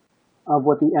of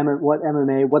what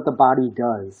MMA, what the body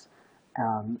does.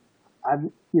 From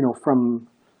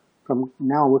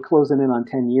now we're closing in on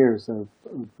 10 years of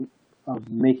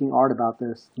making art about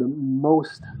this. The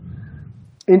most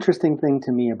interesting thing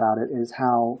to me about it is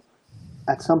how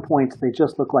at some points they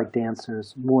just look like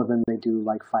dancers more than they do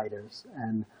like fighters.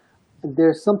 And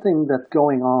there's something that's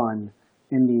going on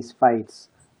in these fights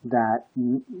that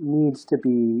needs to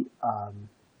be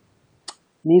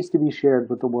shared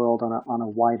with the world on a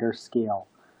wider scale.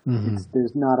 Mm-hmm.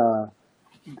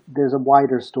 There's a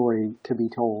wider story to be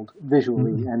told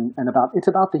visually and it's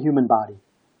about the human body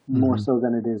more so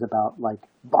than it is about like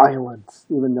violence,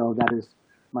 even though that is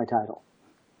my title.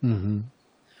 Mm-hmm.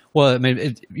 Well, I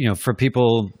mean, for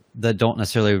people that don't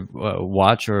necessarily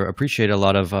watch or appreciate a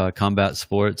lot of combat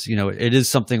sports, it is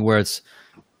something where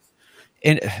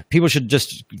people should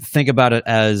just think about it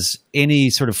as any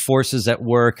sort of forces at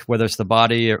work, whether it's the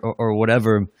body or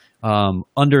whatever,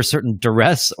 under certain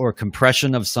duress or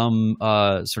compression of some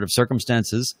sort of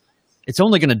circumstances. It's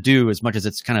only going to do as much as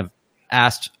it's kind of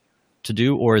asked to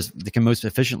do or as it can most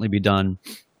efficiently be done.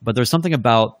 But there's something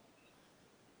about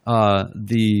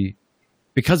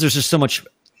because there's just so much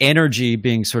energy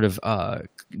being sort of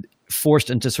forced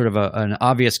into sort of an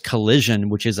obvious collision,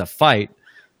 which is a fight.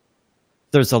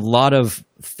 There's a lot of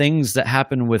things that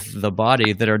happen with the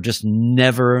body that are just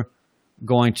never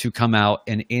going to come out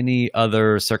in any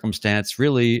other circumstance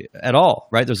really at all,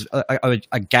 right? There's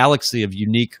a galaxy of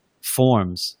unique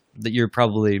forms that you're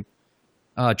probably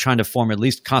trying to form at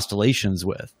least constellations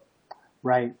with.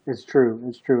 Right. It's true.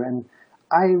 And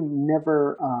I'm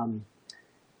never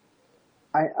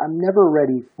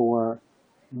ready for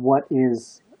what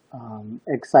is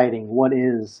exciting, what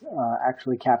is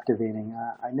actually captivating.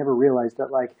 I never realized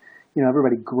that, like,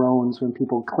 everybody groans when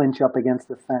people clinch up against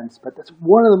the fence, but that's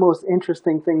one of the most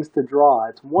interesting things to draw.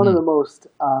 It's one of the most,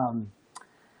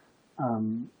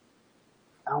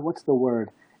 what's the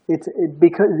word?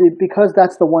 because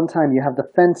that's the one time you have the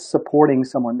fence supporting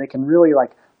someone. They can really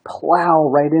like plow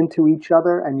right into each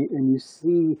other, and you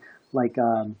see like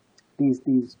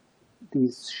these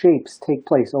shapes take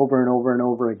place over and over and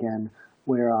over again,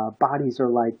 where bodies are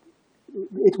like.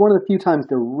 It's one of the few times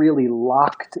they're really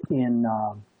locked in.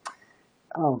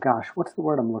 Oh gosh, what's the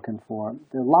word I'm looking for?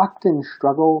 They're locked in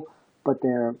struggle, but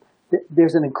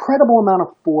there's an incredible amount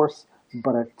of force,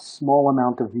 but a small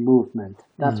amount of movement.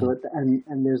 That's what,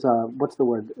 and there's what's the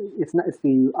word? It's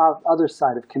the other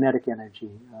side of kinetic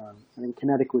energy. I think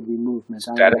kinetic would be movement.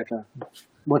 Static.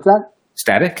 What's that?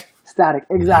 Static? Static.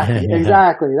 Exactly.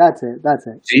 Exactly. That's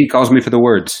it. See, he calls me for the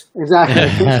words. Exactly.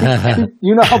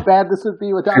 You know how bad this would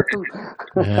be without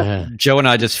them. Joe and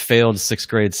I just failed 6th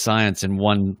grade science in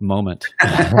one moment.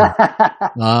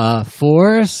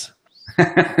 Force?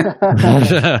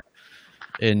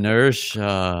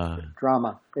 Inertia.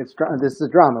 Drama. This is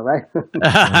drama, right?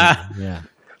 Yeah.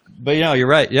 But you're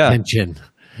right. Yeah. Tension.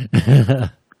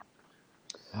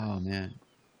 Oh man.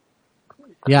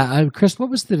 Yeah, Chris, what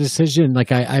was the decision?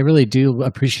 Like, I really do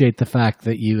appreciate the fact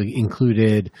that you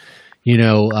included,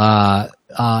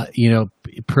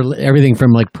 everything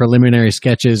from like preliminary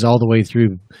sketches all the way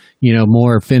through,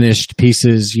 more finished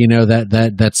pieces,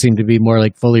 that seem to be more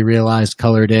like fully realized,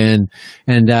 colored in.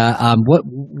 And what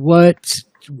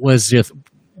was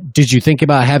did you think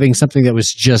about having something that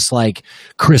was just like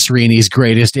Chris Rini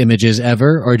greatest images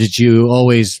ever, or did you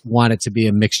always want it to be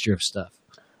a mixture of stuff?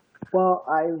 Well,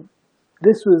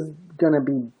 this was going to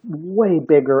be way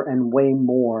bigger and way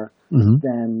more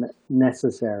than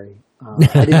necessary.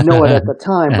 I didn't know it at the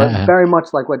time, but very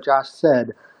much like what Josh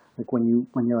said, like when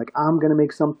you're like, I'm going to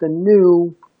make something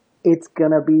new, it's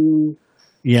going to be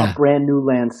a brand new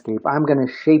landscape. I'm going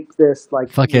to shape this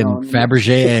like fucking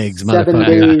Fabergé eggs, 7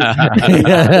 days.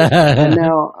 And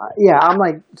now, I'm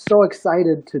like so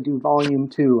excited to do volume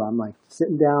 2. I'm like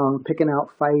sitting down, picking out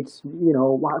fights,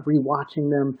 rewatching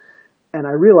them. And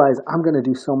I realize I'm going to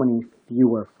do so many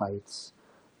fewer fights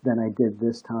than I did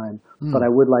this time. But I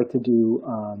would like to do,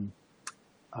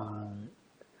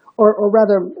 or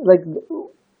rather, like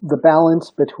the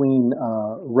balance between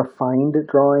refined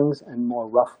drawings and more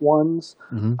rough ones.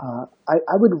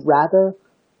 I would rather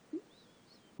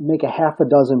make a half a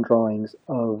dozen drawings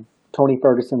of Tony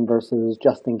Ferguson versus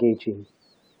Justin Gaethje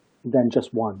than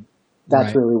just one.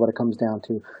 That's really what it comes down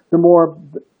to. The more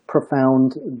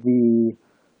profound the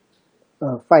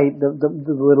fight, the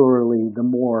literally, the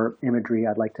more imagery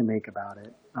I'd like to make about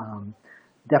it.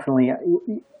 Definitely,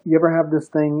 you ever have this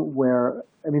thing where,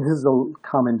 this is a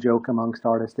common joke amongst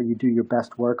artists, that you do your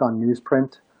best work on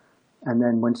newsprint, and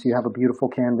then once you have a beautiful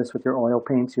canvas with your oil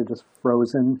paints, you're just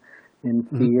frozen in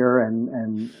fear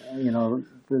and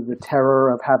the terror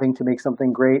of having to make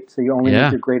something great, so you only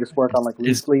make your greatest work on like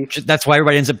loose leaf. That's why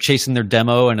everybody ends up chasing their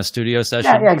demo in a studio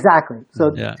session. Yeah, exactly. So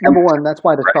number one, that's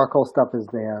why the charcoal stuff is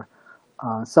there.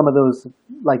 Some of those,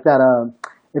 like that,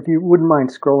 if you wouldn't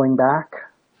mind scrolling back.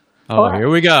 Here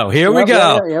we go. Here we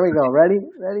go. Here we go. Ready?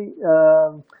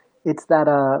 It's that,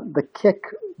 the kick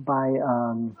by,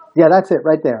 that's it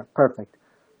right there. Perfect.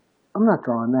 I'm not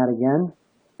drawing that again.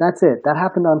 That's it. That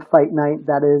happened on fight night.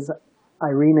 That is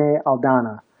Irene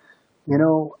Aldana.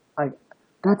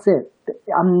 That's it.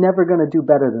 I'm never going to do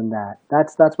better than that.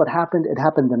 That's what happened. It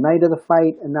happened the night of the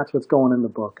fight, and that's what's going in the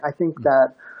book. I think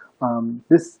that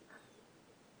this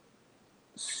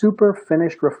super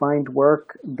finished, refined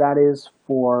work, that is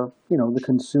for, the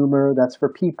consumer, that's for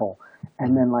people.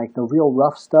 And then like the real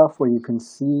rough stuff where you can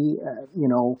see,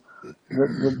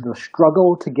 the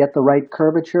struggle to get the right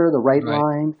curvature, the right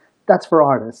line, that's for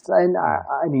artists. And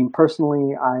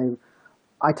personally,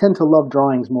 I tend to love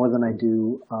drawings more than I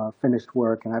do finished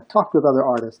work. And I've talked with other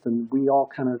artists, and we all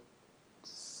kind of,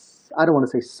 I don't want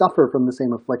to say suffer from the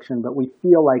same affliction, but we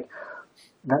feel like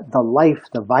that the life,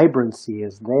 the vibrancy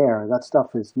is there. That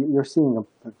stuff is, you're seeing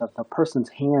the person's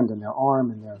hand and their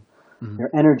arm and their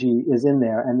energy is in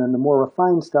there. And then the more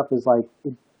refined stuff is like,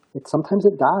 it sometimes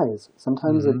it dies.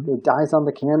 Sometimes it dies on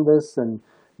the canvas, and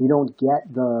you don't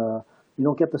get the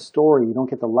story, you don't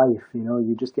get the life,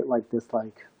 you just get like this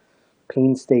like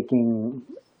painstaking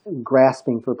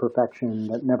grasping for perfection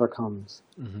that never comes.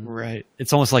 Right.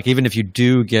 It's almost like even if you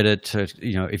do get it to,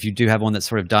 if you do have one that's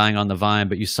sort of dying on the vine,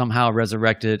 but you somehow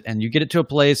resurrect it and you get it to a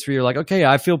place where you're like, okay,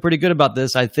 I feel pretty good about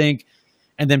this, I think.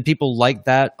 And then people like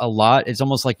that a lot. It's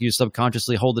almost like you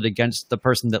subconsciously hold it against the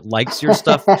person that likes your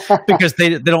stuff because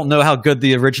they don't know how good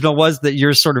the original was, that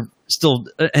you're sort of still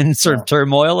in sort of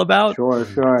turmoil about.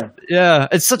 Sure. Yeah.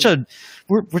 It's such a,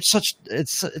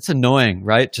 it's annoying,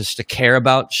 right? Just to care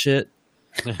about shit.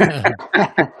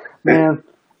 Man,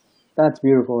 that's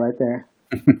beautiful right there.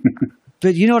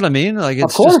 but you know what I mean? Like,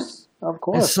 it's of course.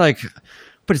 It's like,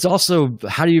 but it's also,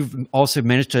 how do you also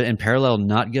manage to, in parallel,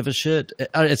 not give a shit?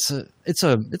 It's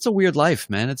a weird life,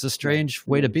 man. It's a strange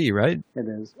way to be, right? It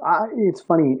is. It's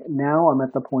funny. Now I'm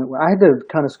at the point where I had to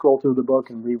kind of scroll through the book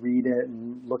and reread it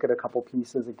and look at a couple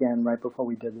pieces again right before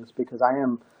we did this, because I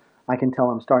can tell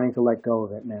I'm starting to let go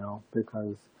of it now,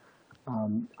 because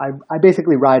I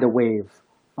basically ride a wave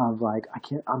of like,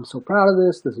 I'm so proud of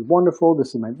this. This is wonderful.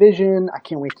 This is my vision. I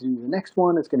can't wait to do the next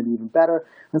one. It's going to be even better.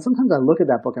 And sometimes I look at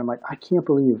that book and I'm like, I can't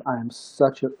believe I am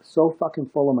so fucking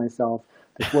full of myself.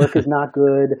 This work is not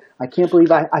good. I can't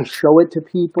believe I show it to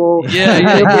people. Yeah.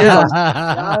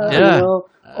 You know,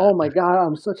 oh my God,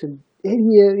 I'm such an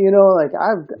idiot. You know, like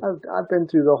I've been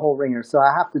through the whole ringer, so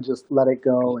I have to just let it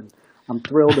go, and I'm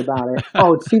thrilled about it.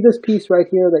 Oh, see this piece right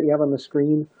here that you have on the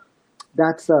screen?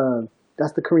 That's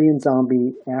the Korean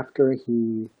zombie after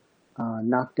he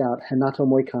knocked out Hanato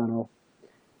Moicano,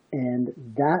 and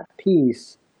that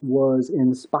piece was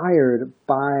inspired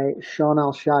by Sean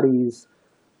Al-Shadi's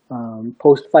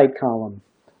post-fight column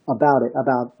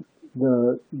about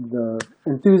the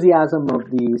enthusiasm of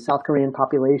the South Korean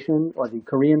population, or the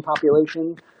Korean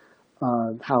population,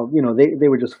 how, you know, they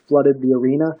were just flooded the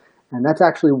arena. And that's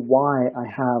actually why I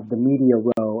have the media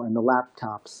row and the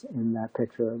laptops in that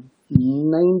picture.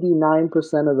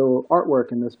 99% of the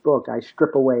artwork in this book, I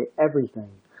strip away everything.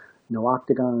 No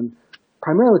octagon,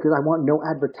 primarily because I want no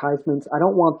advertisements. I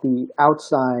don't want the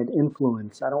outside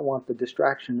influence. I don't want the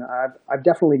distraction. I've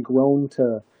definitely grown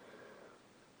to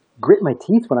grit my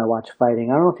teeth when I watch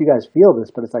fighting. I don't know if you guys feel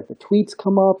this, but it's like the tweets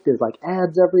come up. There's like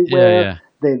ads everywhere. Yeah.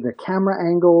 The camera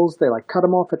angles, they like cut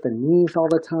them off at the knees all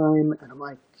the time. And I'm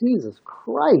like, Jesus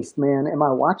Christ, man, am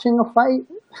I watching a fight?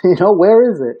 You know, where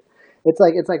is it? It's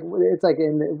like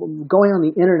going on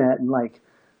the internet and like,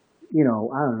 you know,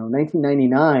 I don't know,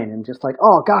 1999, and just like,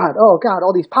 oh God,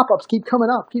 all these pop-ups keep coming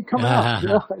up. You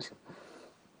know?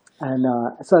 And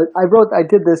so I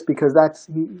did this because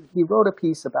he wrote a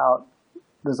piece about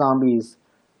the zombies'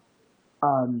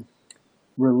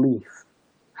 relief,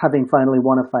 having finally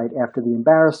won a fight after the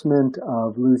embarrassment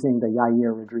of losing the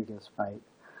Yair Rodriguez fight.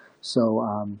 So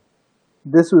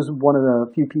this was one of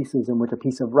the few pieces in which a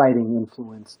piece of writing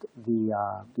influenced the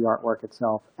artwork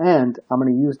itself. And I'm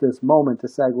going to use this moment to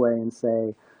segue and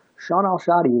say, Sean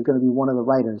Al-Shadi is going to be one of the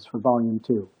writers for Volume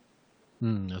 2.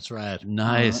 That's right.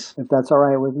 Nice. If that's all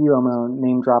right with you, I'm going to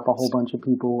name drop a whole bunch of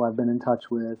people who I've been in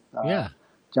touch with.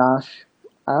 Josh,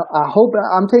 I hope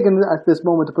I'm taking this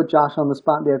moment to put Josh on the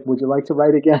spot. Would you like to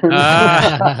write again?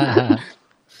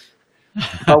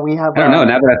 But we have. I don't know.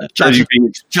 Now that I've heard you being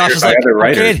inspired by other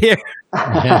writers,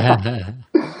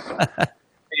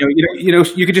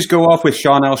 you could just go off with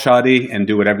Sean Al-Shadi and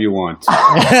do whatever you want.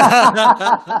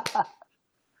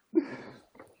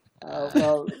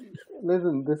 Well,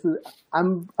 listen.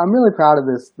 I'm really proud of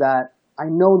this. That I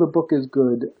know the book is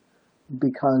good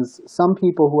because some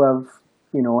people who have,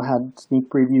 you know, had sneak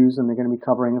previews and they're going to be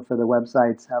covering it for their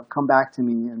websites have come back to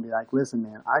me and be like, listen,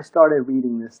 man, I started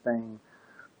reading this thing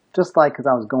just like because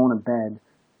I was going to bed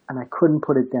and I couldn't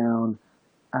put it down.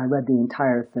 I read the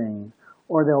entire thing.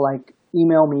 Or they'll like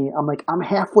email me. I'm like, I'm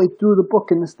halfway through the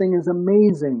book and this thing is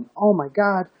amazing. Oh my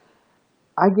God.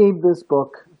 I gave this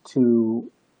book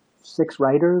to 6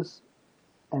 writers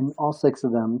and all 6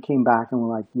 of them came back and were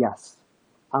like, yes,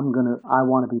 I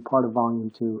want to be part of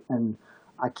Volume 2. And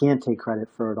I can't take credit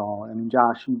for it all. I mean,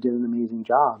 Josh, you did an amazing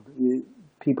job.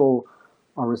 People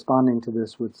are responding to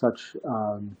this with such,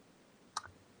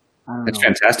 That's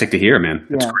fantastic to hear, man.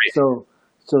 That's great. So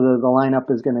the lineup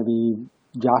is going to be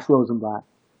Josh Rosenblatt,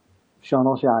 Sean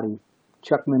Al-Shadi,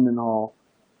 Chuck Mindenhall,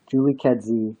 Julie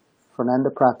Kedzie, Fernanda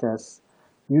Prates,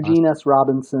 Eugene S.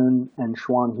 Robinson, and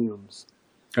Schwan Humes.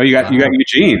 Oh, you got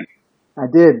Eugene. I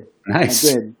did. Nice.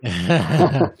 I did.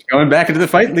 Going back into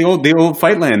the old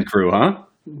Fightland crew, huh?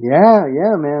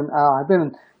 Yeah, man. I've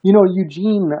been,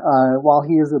 Eugene. While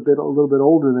he is a little bit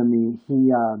older than me,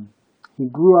 he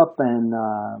grew up and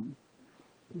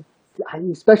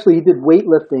especially he did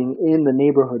weightlifting in the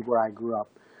neighborhood where I grew up,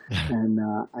 and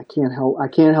I can't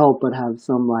help but have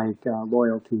some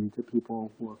loyalty to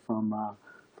people who are from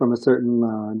a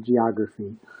certain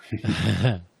geography.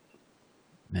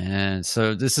 Man,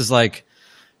 so this is like,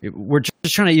 we're just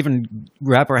trying to even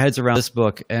wrap our heads around this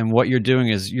book, and what you're doing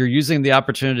is you're using the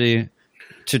opportunity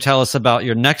to tell us about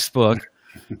your next book.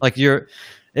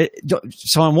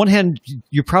 So on one hand,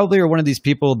 you probably are one of these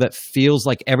people that feels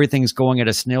like everything's going at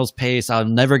a snail's pace. I'll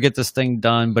never get this thing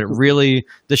done, but really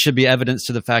this should be evidence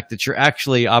to the fact that you're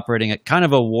actually operating at kind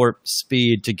of a warp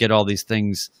speed to get all these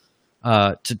things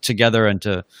together and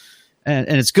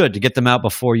it's good to get them out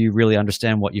before you really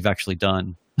understand what you've actually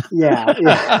done. Yeah,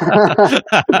 yeah.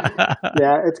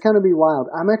 Yeah, it's going to be wild.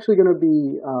 I'm actually going to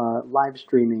be live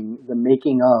streaming the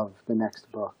making of the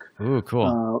next book. Ooh,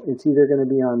 cool. It's either going to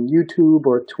be on YouTube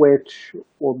or Twitch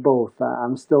or both.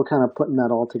 I'm still kind of putting that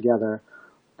all together.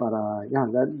 But yeah,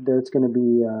 there's going to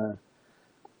be.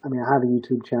 I mean, I have a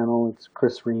YouTube channel. It's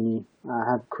Chris Reaney. I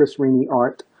have Chris Reaney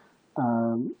Art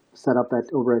set up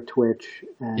over at Twitch.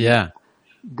 And Yeah.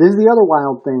 this is the other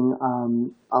wild thing.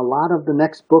 A lot of the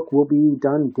next book will be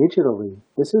done digitally.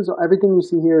 This is everything you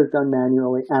see here is done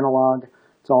manually, analog.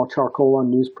 It's all charcoal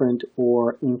on newsprint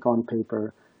or ink on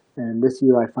paper. And this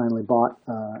year, I finally bought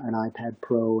an iPad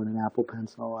Pro and an Apple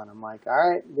Pencil, and I'm like, all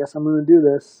right, guess I'm going to do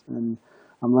this. And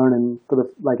I'm learning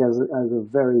as a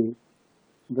very,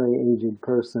 very aged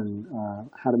person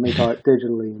how to make art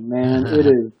digitally. Man, it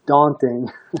is daunting.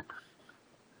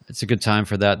 It's a good time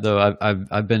for that, though.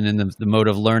 I've been in the mode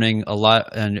of learning a lot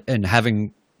and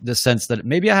having the sense that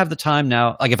maybe I have the time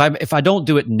now. Like if I don't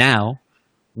do it now,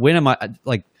 when am I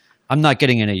like? I'm not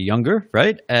getting any younger,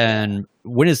 right? And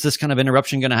when is this kind of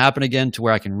interruption going to happen again, to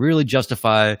where I can really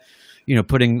justify,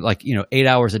 putting 8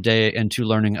 hours a day into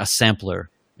learning a sampler?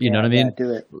 You know what I mean? Yeah,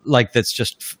 do it. Like that's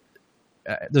just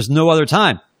there's no other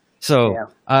time. So Yeah.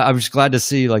 I'm just glad to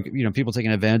see people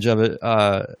taking advantage of it,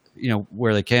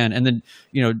 where they can. And then,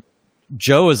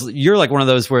 Joe you're like one of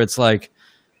those where it's like,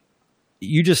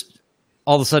 you just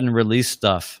all of a sudden release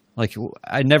stuff. Like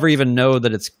I never even know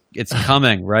that it's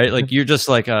coming, right? Like you're just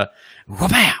like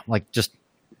wham, like just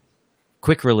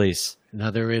quick release.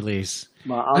 Another release.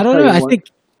 Well, I don't know.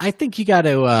 I think you got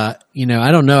to, I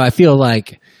don't know. I feel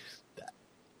like,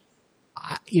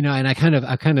 and I kind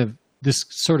of, this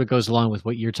sort of goes along with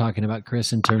what you're talking about,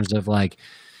 Chris, in terms of like,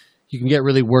 you can get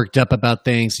really worked up about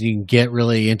things, and you can get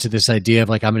really into this idea of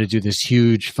like, I'm going to do this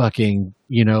huge fucking,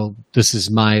 this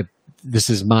is my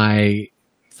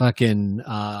fucking,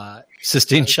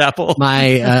 Sistine Chapel. my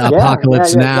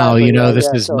Apocalypse Now, exactly. this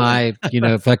is totally.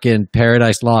 my, fucking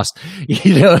Paradise Lost,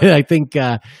 and I think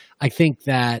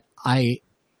that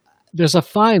there's a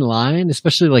fine line,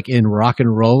 especially like in rock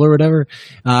and roll or whatever,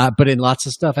 but in lots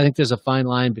of stuff, I think there's a fine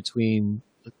line between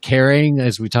caring,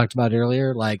 as we talked about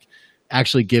earlier, like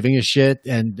actually giving a shit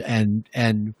and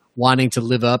wanting to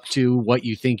live up to what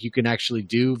you think you can actually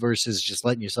do versus just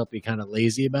letting yourself be kind of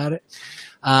lazy about it.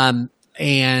 And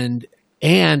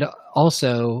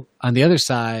also on the other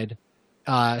side,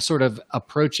 sort of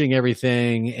approaching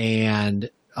everything and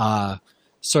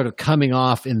sort of coming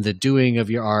off in the doing of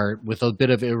your art with a bit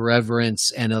of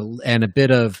irreverence and a bit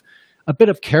of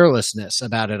carelessness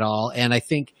about it all. And I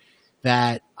think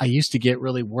that I used to get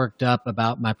really worked up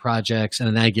about my projects, and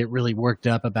then I get really worked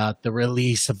up about the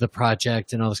release of the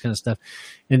project and all this kind of stuff.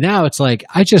 And now it's like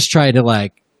I just try to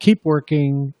like keep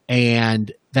working,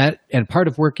 and part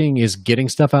of working is getting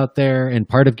stuff out there, and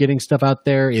part of getting stuff out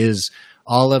there is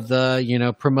all of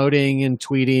the, promoting and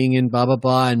tweeting and blah, blah,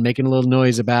 blah, and making a little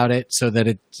noise about it so that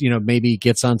it, maybe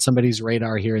gets on somebody's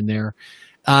radar here and there.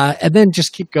 And then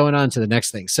just keep going on to the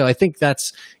next thing. So I think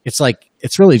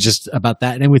it's really just about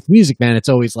that. And with music, man, it's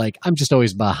always like, I'm just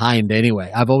always behind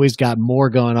anyway. I've always got more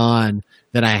going on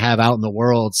than I have out in the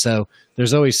world. So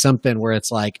there's always something where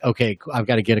it's like, okay, I've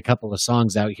got to get a couple of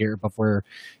songs out here before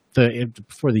the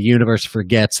universe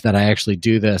forgets that I actually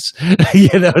do this.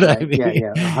 You know what I mean?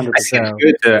 Yeah,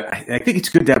 100%. I think it's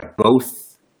good to have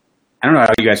both. I don't know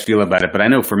how you guys feel about it, but I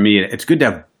know for me, it's good to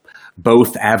have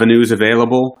both avenues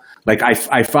available. Like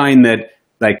I find that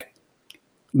like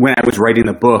when I was writing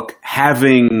the book,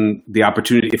 having the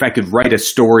opportunity, if I could write a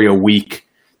story a week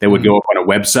that would go up on a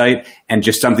website and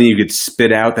just something you could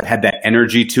spit out that had that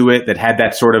energy to it, that had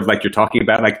that sort of like you're talking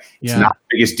about, like it's not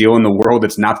the biggest deal in the world.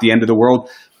 It's not the end of the world.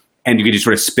 And you could just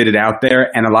sort of spit it out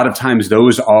there. And a lot of times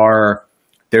there's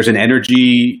an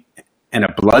energy and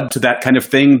a blood to that kind of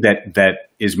thing that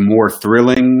is more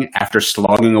thrilling after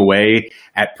slogging away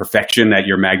at perfection at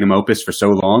your magnum opus for so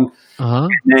long. Uh-huh.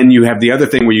 And then you have the other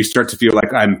thing where you start to feel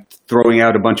like I'm throwing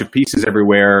out a bunch of pieces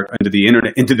everywhere into the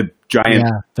internet, into the giant.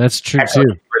 Yeah, that's true too.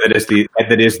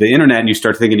 That is the internet. And you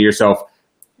start thinking to yourself,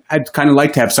 I'd kind of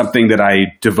like to have something that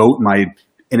I devote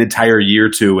an entire year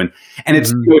to. And it's,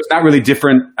 it's not really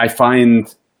different. I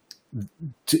find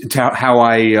to how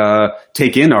I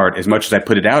take in art as much as I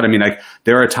put it out. I mean, like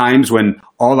there are times when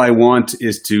all I want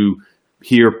is to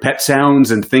hear pet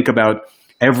sounds and think about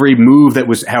every move that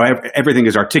was how everything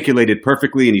is articulated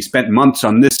perfectly. And he spent months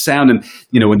on this sound. And,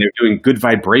 when they're doing good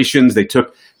vibrations, they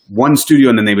took one studio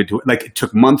and then they would do it. Like it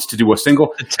took months to do a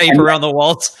single. The tape around the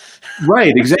walls.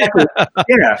 Right. Exactly.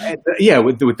 Yeah.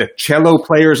 With the cello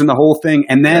players and the whole thing.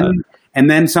 And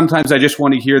then sometimes I just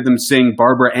want to hear them sing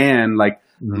Barbara Ann, like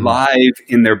live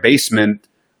in their basement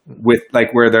with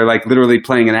like where they're like literally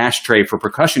playing an ashtray for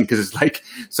percussion, because it's like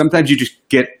sometimes you just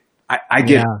get I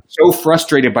get so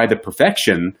frustrated by the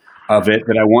perfection of it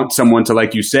that I want someone to,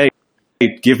 like you say,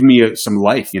 give me some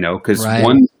life, because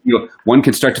one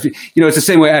can start to feel, it's the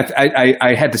same way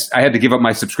I had to give up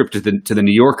my subscription to the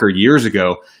New Yorker years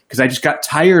ago, because I just got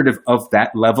tired of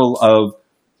that level of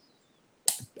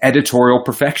editorial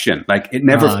perfection. Like it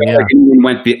never felt like anyone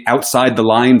went outside the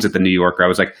lines at the New Yorker. I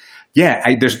was like,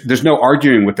 there's no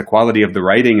arguing with the quality of the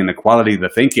writing and the quality of the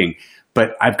thinking,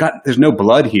 but there's no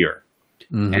blood here.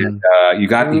 Mm-hmm. And you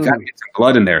got to get some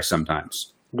blood in there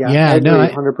sometimes. Yeah, I agree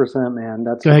 100%, man.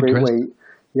 That's a great way.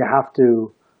 You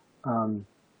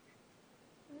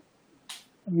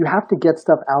have to get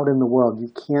stuff out in the world.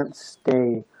 You can't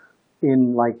stay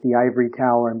in like the ivory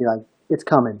tower and be like, it's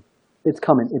coming. It's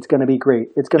coming. It's going to be great.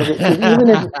 It's going to be,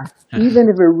 even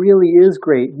if it really is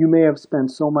great, you may have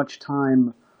spent so much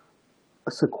time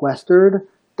sequestered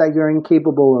that you're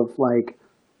incapable of like,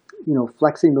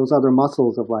 flexing those other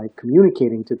muscles of like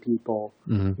communicating to people,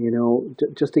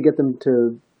 just to get them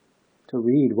to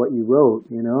read what you wrote,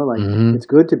 It's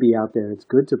good to be out there. It's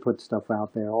good to put stuff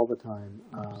out there all the time.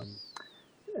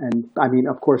 And I mean,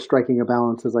 of course, striking a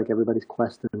balance is like everybody's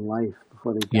quest in life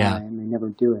before they die, and they never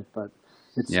do it, but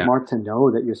it's smart to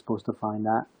know that you're supposed to find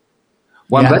that.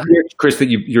 Well, I'm glad to hear, Chris, that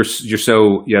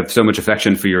you have so much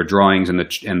affection for your drawings and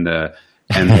the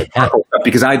stuff,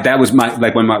 because that was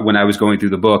when I was going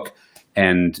through the book,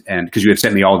 and because you had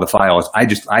sent me all the files,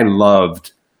 I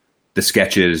loved the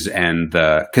sketches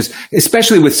because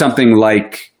especially with something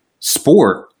like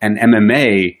sport and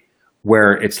MMA,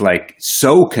 where it's like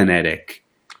so kinetic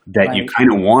that you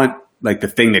kind of want like the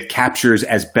thing that captures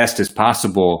as best as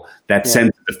possible that sense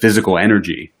of the physical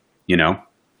energy, Yeah,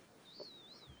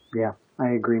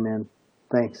 I agree, man.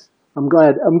 Thanks. I'm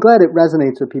glad it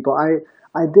resonates with people. I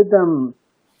did them.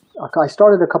 I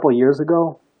started a couple of years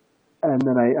ago, and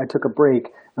then I took a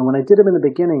break. And when I did them in the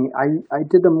beginning, I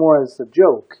did them more as a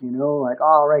joke, like,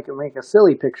 I can make a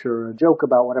silly picture or a joke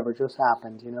about whatever just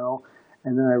happened,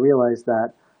 And then I realized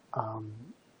that,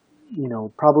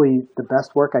 probably the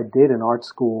best work I did in art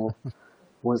school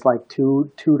was like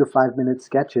 2 to 5 minute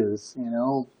sketches,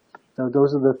 So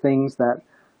those are the things that,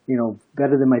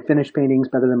 better than my finished paintings,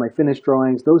 better than my finished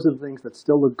drawings. Those are the things that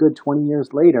still look good 20 years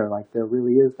later. Like there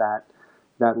really is that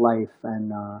life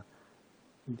and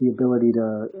the ability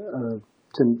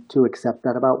to accept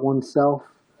that about oneself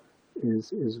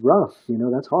is rough.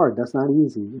 That's hard. That's not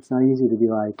easy. It's not easy to be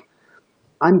like,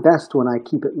 I'm best when I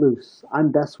keep it loose.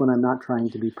 I'm best when I'm not trying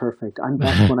to be perfect. I'm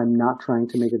best when I'm not trying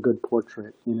to make a good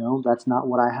portrait. That's not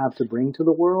what I have to bring to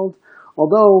the world.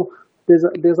 Although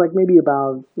there's like maybe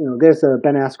about, there's a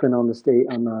Ben Askren on the state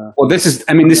on the. Well, this is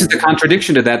the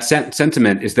contradiction to that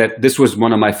sentiment, is that this was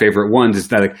one of my favorite ones, is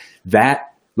that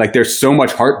there's so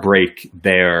much heartbreak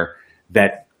there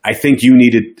that I think you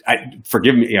needed,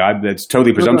 forgive me, that's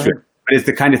totally presumptuous, but it's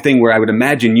the kind of thing where I would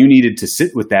imagine you needed to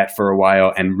sit with that for a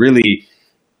while and really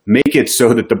make it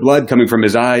so that the blood coming from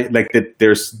his eye, like that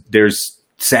there's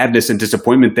sadness and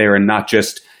disappointment there, and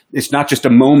it's not just a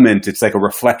moment, it's like a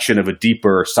reflection of a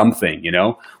deeper something,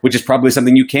 which is probably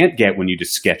something you can't get when you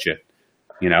just sketch it,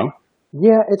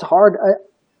 Yeah, it's hard.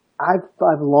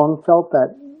 I've long felt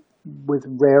that, with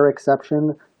rare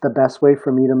exception, the best way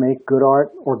for me to make good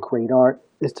art or great art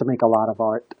is to make a lot of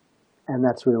art. And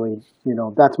that's really,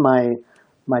 that's my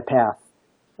path.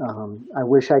 I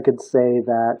wish I could say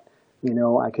that,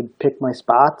 I could pick my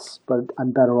spots, but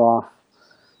I'm better off.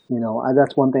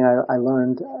 That's one thing I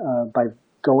learned by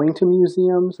going to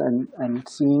museums and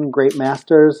seeing great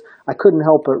masters. I couldn't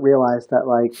help but realize that,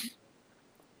 like,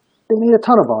 they made a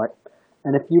ton of art.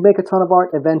 And if you make a ton of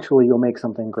art, eventually you'll make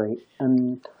something great.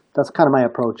 And that's kind of my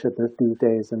approach at this these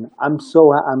days. And I'm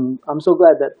so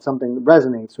glad that something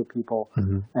resonates with people.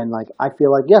 Mm-hmm. And like, I feel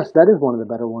like, yes, that is one of the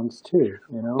better ones too,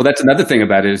 Well, that's another thing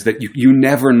about it, is that you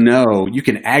never know. You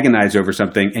can agonize over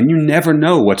something and you never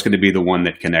know what's going to be the one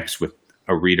that connects with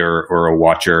a reader or a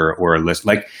watcher or a list.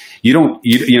 Like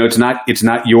it's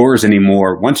not yours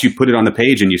anymore. Once you put it on the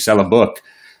page and you sell a book,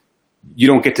 you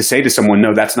don't get to say to someone,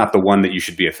 no, that's not the one that you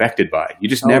should be affected by. You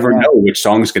just never know which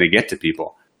song is going to get to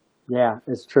people. Yeah,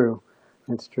 it's true.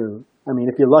 It's true. I mean,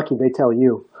 if you're lucky, they tell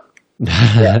you.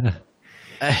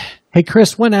 Hey,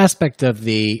 Chris, one aspect of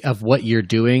what you're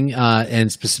doing and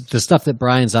the stuff that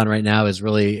Brian's on right now is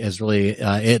really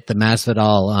it. The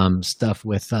Masvidal stuff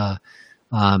with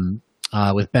Ben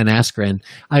Askren.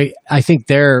 I think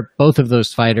they're both of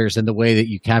those fighters, and the way that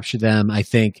you capture them, I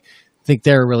think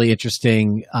they're a really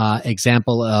interesting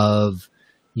example of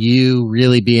you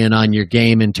really being on your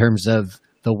game in terms of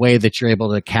the way that you're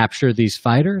able to capture these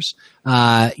fighters.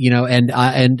 And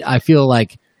I feel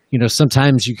like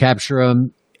sometimes you capture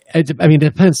them. I mean,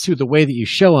 it depends too, the way that you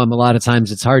show them. A lot of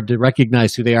times it's hard to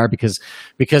recognize who they are because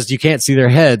you can't see their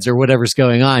heads or whatever's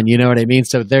going on. You know what I mean?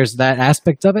 So there's that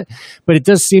aspect of it, but it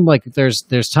does seem like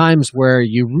there's times where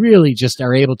you really just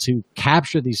are able to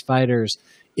capture these fighters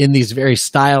in these very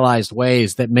stylized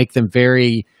ways that make them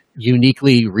very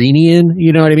uniquely Reenian,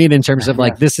 you know what I mean? In terms of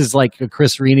like, this is like a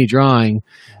Chris Reaney drawing,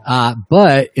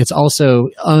 but it's also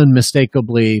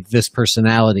unmistakably this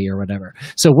personality or whatever.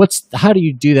 So how do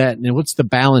you do that? And what's the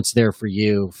balance there for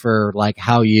you for like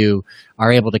how you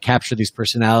are able to capture these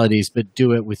personalities, but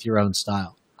do it with your own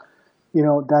style?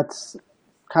 That's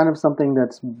kind of something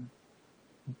that's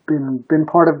been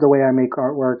part of the way I make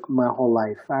artwork my whole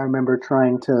life. I remember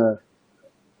trying to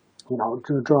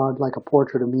draw like a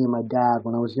portrait of me and my dad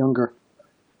when I was younger.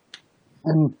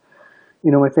 And,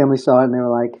 my family saw it and they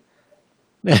were like,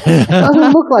 it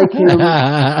doesn't look like him,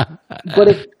 but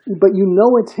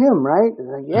it's him, right?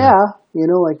 And like, yeah,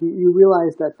 you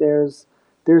realize that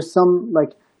there's some, like,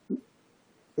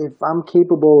 if I'm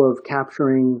capable of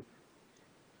capturing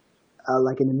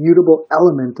like an immutable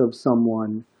element of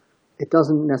someone, it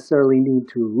doesn't necessarily need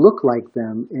to look like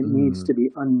them. It needs to be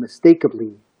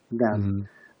unmistakably them.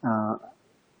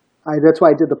 That's why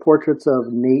I did the portraits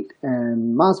of Nate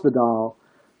and Masvidal.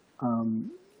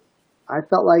 I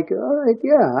felt like,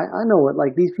 I know it.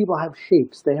 Like, these people have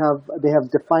shapes. They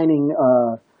have defining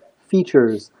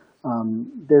features.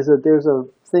 There's a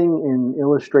thing in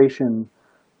illustration,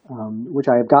 which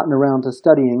I have gotten around to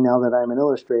studying now that I'm an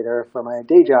illustrator for my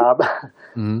day job,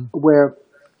 where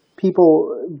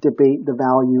people debate the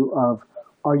value of,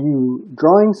 are you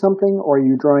drawing something or are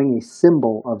you drawing a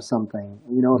symbol of something?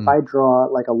 If I draw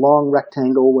like a long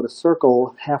rectangle with a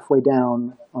circle halfway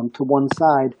down to one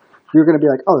side, you're going to be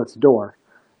like, oh, that's a door,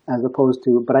 as opposed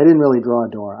to, but I didn't really draw a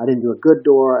door. I didn't do a good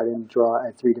door. I didn't draw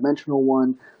a three-dimensional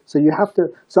one. So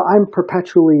I'm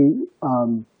perpetually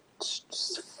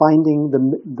finding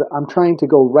I'm trying to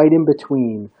go right in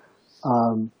between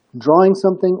drawing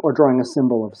something or drawing a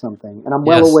symbol of something. And I'm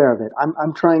well aware of it.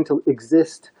 I'm trying to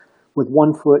exist with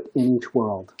one foot in each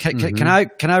world. Can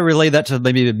I relay that to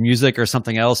maybe music or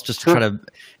something else? Just to try to,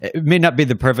 it may not be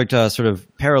the perfect sort of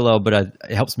parallel, but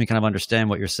it helps me kind of understand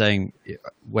what you're saying,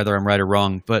 whether I'm right or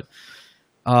wrong. But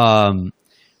a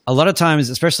lot of times,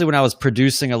 especially when I was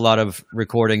producing a lot of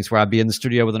recordings where I'd be in the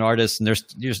studio with an artist and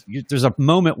there's a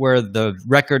moment where the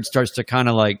record starts to kind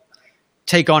of like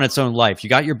take on its own life. You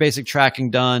got your basic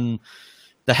tracking done,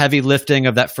 the heavy lifting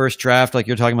of that first draft, like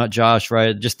you're talking about, Josh,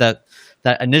 right? Just that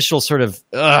initial sort of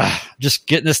just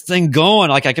getting this thing going.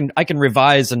 Like I can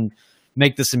revise and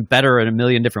make this better in a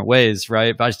million different ways,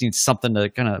 right? But I just need something to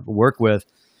kind of work with.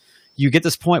 You get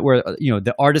this point where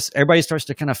the artist, everybody starts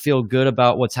to kind of feel good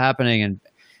about what's happening,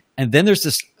 and then there's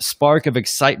this spark of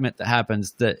excitement that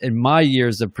happens that in my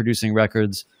years of producing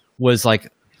records was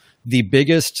like the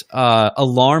biggest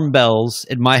alarm bells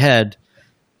in my head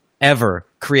ever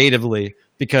creatively.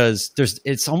 Because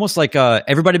it's almost like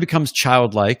everybody becomes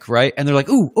childlike, right? And they're like,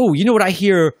 oh, you know what I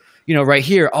hear, right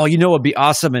here? Oh, it would be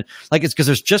awesome. And like, it's because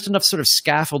there's just enough sort of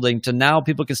scaffolding to now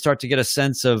people can start to get a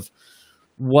sense of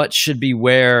what should be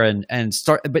where and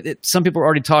start. But some people are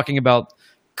already talking about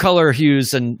color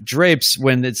hues and drapes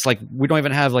when it's like, we don't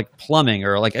even have like plumbing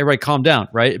or like, everybody calm down,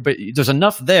 right? But there's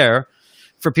enough there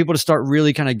for people to start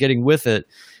really kind of getting with it.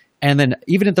 And then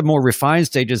even at the more refined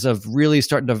stages of really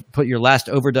starting to put your last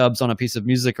overdubs on a piece of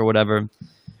music or whatever,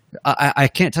 I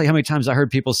can't tell you how many times I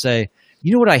heard people say,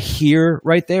 you know what I hear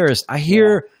right there is I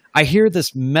hear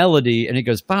this melody and it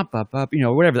goes bop, bop, bop,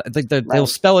 whatever. They'll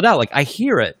spell it out. Like I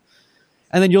hear it.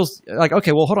 And then you'll like,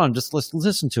 okay, well, hold on, just let's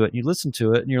listen to it. And you listen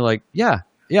to it and you're like, yeah,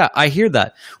 I hear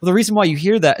that. Well, the reason why you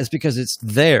hear that is because it's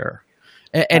there.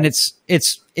 And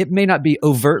it may not be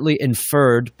overtly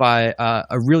inferred by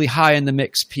a really high in the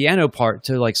mix piano part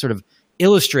to like sort of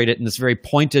illustrate it in this very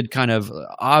pointed kind of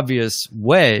obvious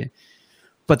way,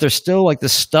 but there's still like the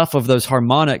stuff of those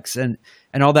harmonics and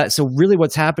all that. So really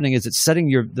what's happening is it's setting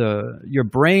your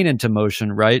brain into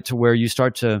motion, right? To where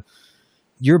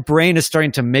your brain is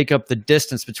starting to make up the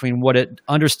distance between what it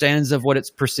understands of what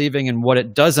it's perceiving and what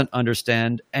it doesn't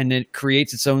understand. And it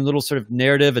creates its own little sort of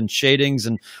narrative and shadings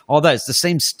and all that. It's the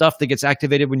same stuff that gets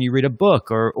activated when you read a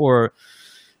book or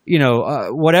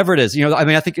whatever it is.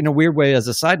 I think in a weird way, as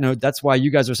a side note, that's why you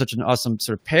guys are such an awesome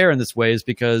sort of pair in this way, is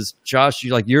because Josh,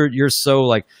 you're so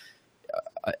like,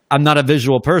 I'm not a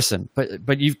visual person,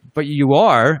 but you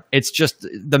are. It's just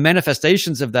the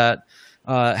manifestations of that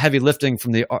heavy lifting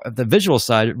from the visual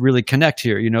side really connect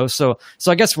here, So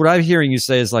I guess what I'm hearing you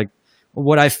say is like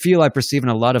what I feel I perceive in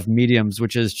a lot of mediums,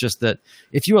 which is just that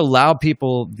if you allow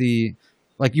people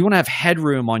like you want to have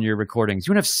headroom on your recordings.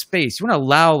 You want to have space. You want to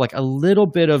allow like a little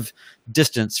bit of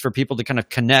distance for people to kind of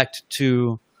connect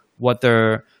to what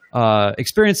they're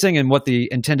experiencing and what the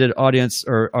intended audience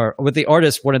or what the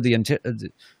artist wanted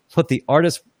what the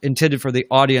artist intended for the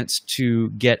audience to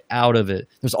get out of it.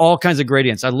 There's all kinds of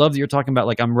gradients. I love that you're talking about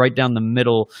like I'm right down the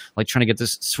middle, like trying to get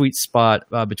this sweet spot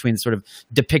between sort of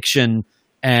depiction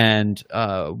and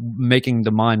making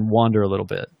the mind wander a little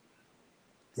bit.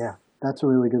 Yeah, that's a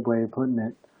really good way of putting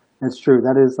it. It's true.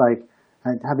 That is like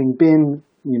having been,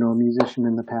 a musician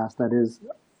in the past.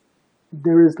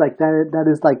 There is like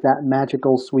that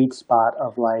magical sweet spot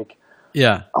of like,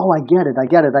 yeah. Oh, I get it.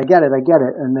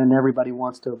 And then everybody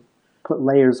wants to put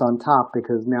layers on top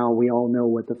because now we all know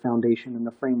what the foundation and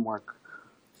the framework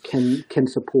can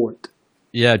support.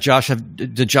 Yeah,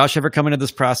 did Josh ever come into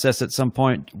this process at some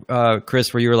point,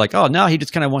 Chris, where you were like, oh, now he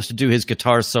just kind of wants to do his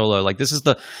guitar solo. Like this is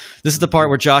the part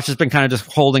where Josh has been kind of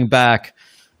just holding back,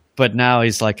 but now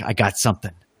he's like, I got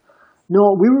something.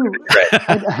 No, we were.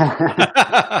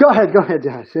 Go ahead,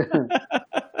 Josh.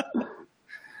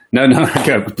 No,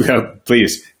 go,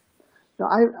 please. No,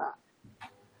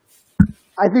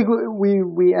 I think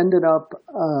we ended up.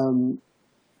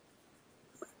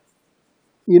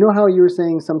 You know how you were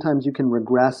saying sometimes you can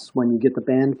regress when you get the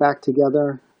band back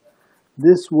together.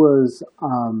 This was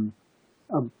the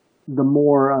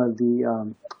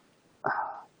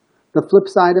flip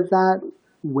side of that,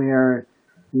 where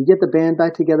you get the band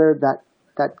back together that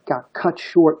got cut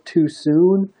short too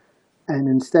soon, and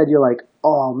instead you're like,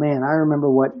 oh man, I remember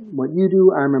what you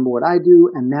do, I remember what I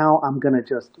do, and now I'm gonna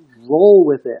just roll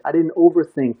with it. I didn't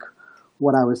overthink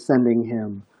what I was sending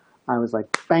him. I was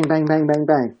like, bang, bang, bang, bang,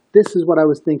 bang. This is what I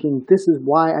was thinking. This is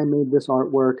why I made this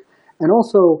artwork. And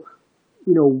also,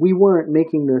 we weren't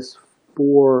making this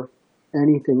for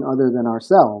anything other than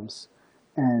ourselves.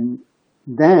 And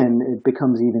then it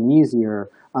becomes even easier.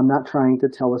 I'm not trying to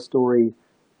tell a story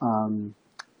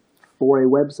for a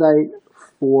website,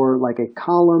 for like a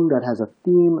column that has a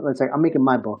theme. Let's say I'm making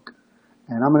my book,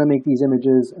 and I'm going to make these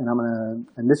images, and I'm going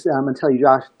to tell you,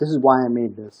 Josh, this is why I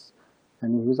made this.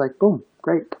 And he was like, boom,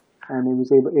 great. And he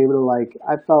was able to like,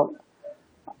 I felt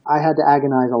I had to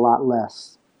agonize a lot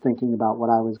less thinking about what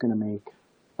I was going to make,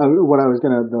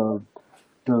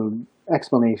 the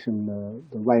explanation,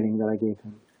 the writing that I gave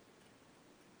him.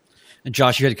 And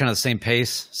Josh, you had kind of the same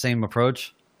pace, same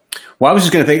approach? Well, I was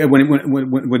just going to think when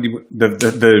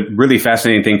the really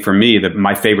fascinating thing for me, that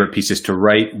my favorite pieces to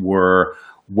write were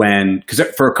because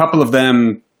for a couple of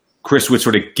them, Chris would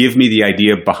sort of give me the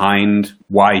idea behind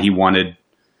why he wanted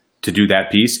to do that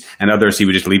piece, and others he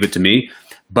would just leave it to me.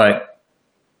 But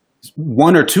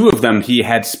one or two of them, he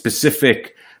had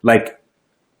specific, like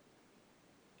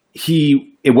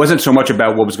it wasn't so much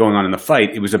about what was going on in the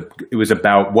fight. It was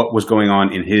about what was going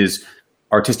on in his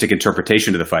artistic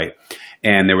interpretation of the fight.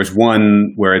 And there was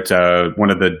one where it's one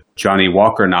of the Johnny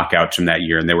Walker knockouts from that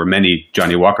year, and there were many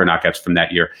Johnny Walker knockouts from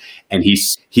that year. And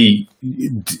he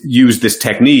used this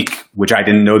technique, which I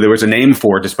didn't know there was a name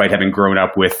for, despite having grown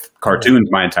up with cartoons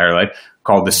my entire life,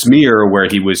 called the smear, where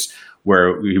he was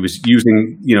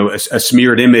using a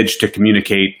smeared image to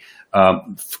communicate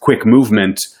quick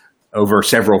movement over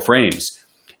several frames.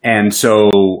 And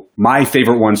so my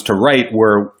favorite ones to write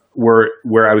were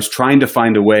where I was trying to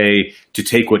find a way to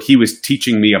take what he was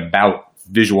teaching me about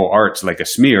visual arts, like a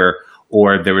smear,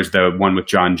 or there was the one with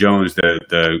John Jones,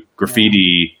 the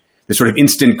graffiti, the sort of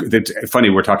instant. That's funny,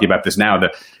 we're talking about this now.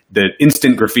 The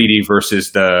instant graffiti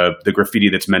versus the graffiti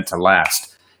that's meant to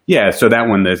last. Yeah, so that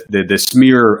one, the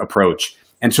smear approach.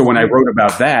 And so when I wrote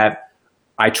about that,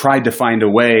 I tried to find a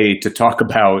way to talk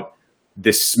about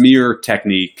this smear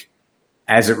technique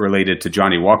as it related to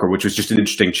Johnny Walker, which was just an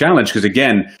interesting challenge because,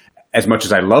 again, as much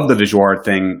as I love the visual art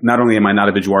thing, not only am I not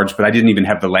a visual artist, but I didn't even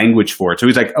have the language for it. So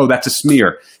he's like, oh, that's a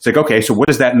smear. It's like, okay, so what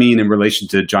does that mean in relation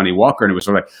to Johnny Walker? And it was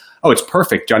sort of like, oh, it's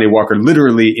perfect. Johnny Walker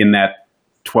literally in that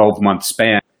 12-month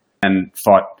span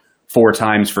fought 4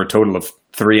 times for a total of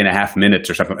 3.5 minutes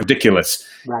or something ridiculous.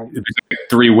 Right.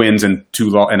 3 wins and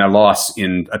a loss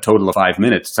in a total of 5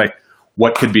 minutes. It's like,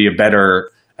 what could be a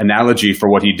better analogy for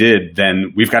what he did?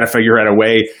 Then we've got to figure out a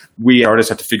way. We artists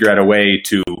have to figure out a way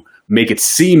to make it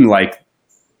seem like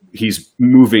he's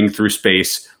moving through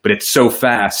space, but it's so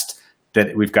fast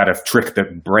that we've got to trick the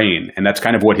brain. And that's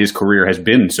kind of what his career has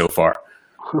been so far.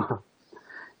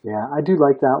 Yeah, I do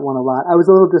like that one a lot. I was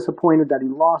a little disappointed that he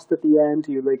lost at the end.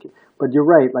 But you're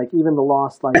right. Like even the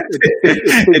loss, like I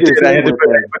had to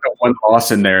put one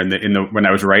loss in there. When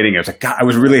I was writing, I was like, God, I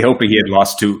was really hoping he had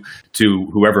lost to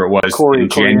whoever it was in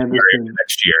January of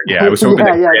next year. Yeah, I was hoping.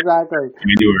 Yeah, exactly.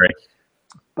 January.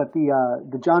 But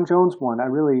the John Jones one, I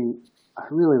really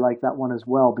really liked that one as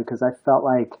well because I felt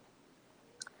like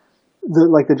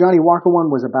the Johnny Walker one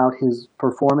was about his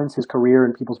performance, his career,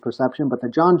 and people's perception. But the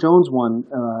Jon Jones one,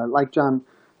 like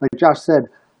Josh said,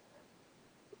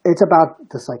 it's about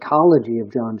the psychology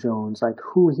of Jon Jones, like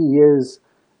who he is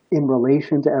in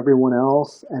relation to everyone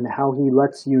else, and how he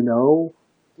lets you know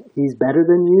he's better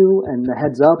than you. And the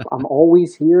heads up, I'm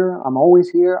always here. I'm always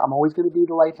here. I'm always going to be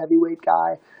the light heavyweight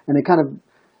guy. And it kind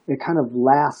of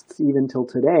lasts even till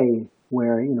today,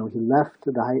 where he left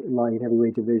the light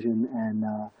heavyweight division and.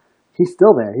 He's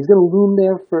still there. He's going to loom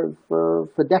there for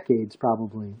decades,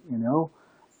 probably.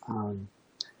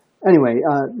 Anyway,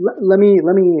 let me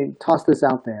toss this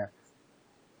out there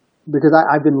because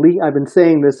I've been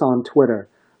saying this on Twitter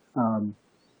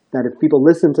that if people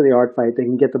listen to the Art Fight, they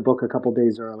can get the book a couple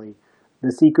days early.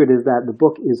 The secret is that the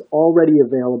book is already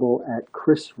available at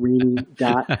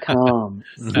chrisrini.com.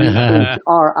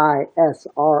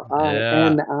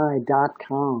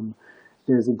 CHRISRINI.com.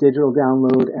 There's a digital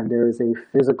download and there is a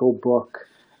physical book,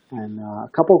 and a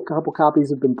couple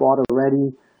copies have been bought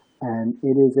already, and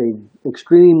it is a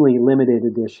extremely limited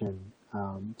edition.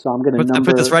 So I'm going to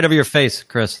put this right over your face,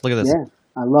 Chris. Look at this. Yeah,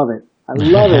 I love it.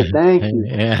 Thank you.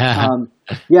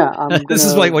 Yeah. This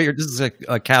is like this is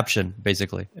a caption,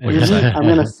 basically. What you're saying. I'm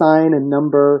going to sign and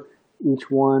number each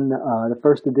one. The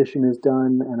first edition is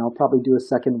done, and I'll probably do a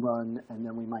second run, and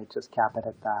then we might just cap it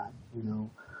at that.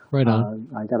 Right on.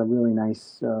 I got a really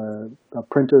nice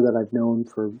printer that I've known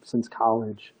since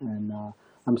college, and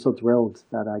I'm so thrilled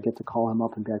that I get to call him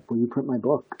up and be like, "Will you print my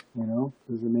book?" It was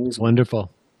amazing. It's wonderful.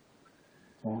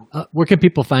 Yeah. Where can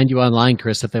people find you online,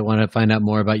 Chris, if they want to find out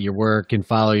more about your work and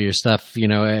follow your stuff,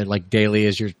 like daily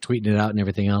as you're tweeting it out and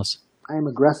everything else? I am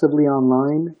aggressively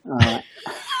online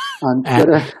on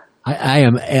Twitter. I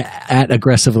am at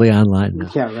aggressively online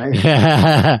now. Yeah, right.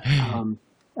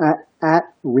 At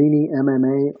Rini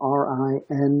MMA,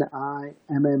 RINI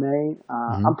MMA.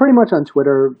 I'm pretty much on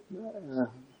Twitter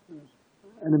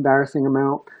an embarrassing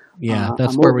amount. Yeah,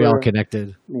 that's where we all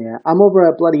connected. Yeah, I'm over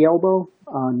at Bloody Elbow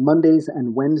on Mondays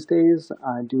and Wednesdays.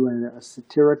 I do a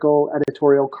satirical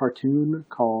editorial cartoon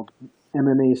called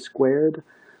MMA Squared.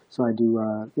 So I do,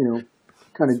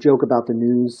 kind of joke about the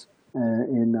news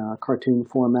in cartoon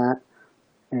format.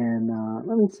 And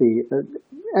let me see.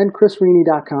 And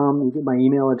chrisrini.com. My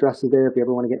email address is there if you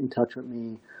ever want to get in touch with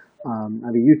me. I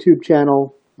have a YouTube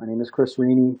channel. My name is Chris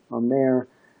Rini on there.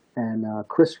 And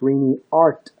Chris Rini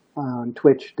Art on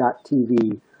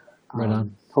twitch.tv. Right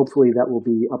on. Hopefully that will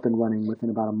be up and running within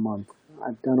about a month.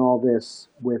 I've done all this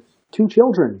with 2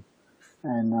 children.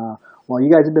 And while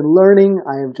you guys have been learning,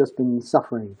 I have just been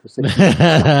suffering for 6 years.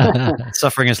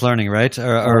 Suffering is learning, right?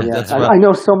 That's I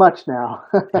know so much now.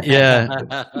 Yeah.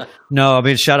 No, I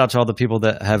mean, shout out to all the people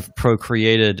that have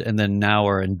procreated and then now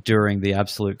are enduring the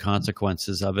absolute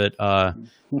consequences of it. I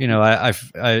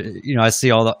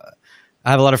see I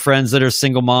have a lot of friends that are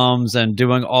single moms and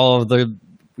doing all of the,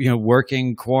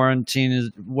 working,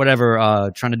 quarantine,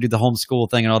 whatever, trying to do the homeschool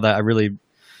thing and all that.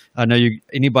 I know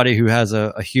anybody who has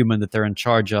a human that they're in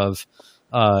charge of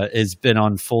has been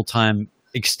on full-time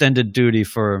extended duty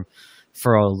for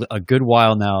a good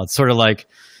while now. It's sort of like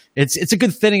it's a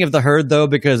good thinning of the herd though,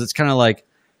 because it's kind of like,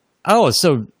 oh,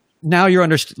 so now you're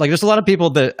like there's a lot of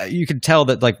people that you can tell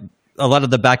that like a lot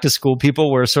of the back to school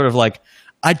people were sort of like,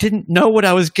 I didn't know what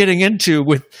I was getting into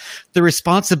with the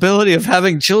responsibility of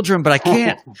having children, but I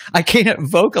can't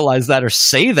vocalize that or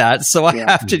say that. So I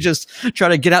have to just try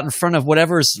to get out in front of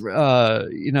whatever's,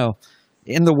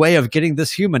 in the way of getting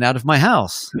this human out of my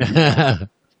house. Josh,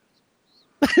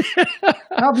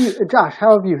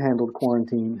 how have you handled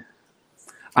quarantine?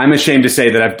 I'm ashamed to say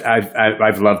that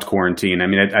I've loved quarantine. I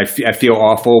mean, I feel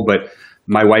awful, but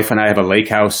my wife and I have a lake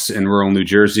house in rural New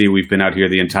Jersey. We've been out here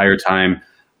the entire time.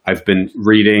 I've been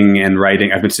reading and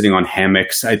writing. I've been sitting on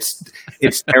hammocks.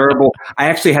 It's terrible. I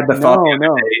actually had the thought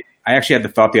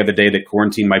the other day that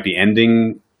quarantine might be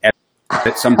ending at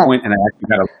some point, and I actually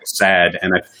got a little sad.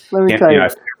 And I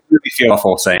really feel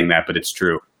awful saying that, but it's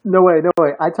true. No way.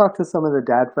 I talked to some of the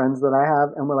dad friends that I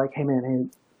have, and we're like, "Hey,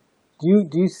 man, do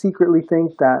you secretly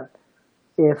think that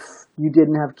if you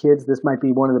didn't have kids, this might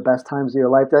be one of the best times of your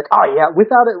life?" They're like, "Oh yeah,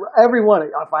 without it, everyone.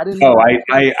 If I didn't." All of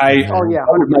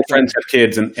my friends have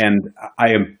kids, and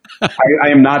I am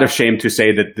not ashamed to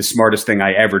say that the smartest thing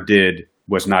I ever did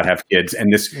was not have kids,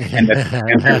 and that's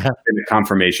the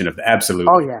confirmation of the absolute.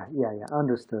 Oh yeah,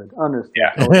 understood.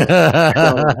 Yeah,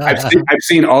 I've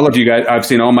seen all of you guys. I've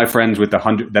seen all my friends with that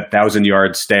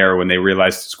 1,000-yard stare when they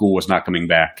realized school was not coming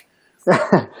back.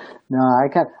 No, I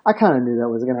kind of knew that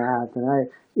was going to happen.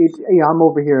 I'm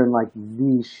over here in like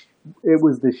it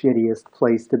was the shittiest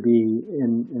place to be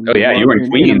in Oh yeah, you were in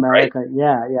Queens, America. right?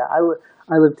 Yeah.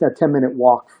 I lived a 10-minute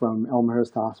walk from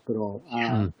Elmhurst Hospital.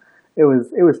 It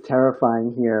was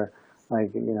terrifying here.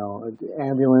 Like,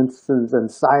 ambulances and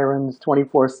sirens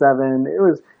 24/7. It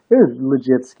was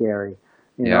legit scary.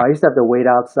 I used to have to wait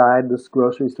outside this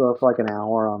grocery store for like an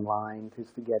hour online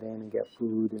just to get in and get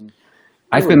food. And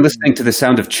I've been listening to the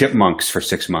sound of chipmunks for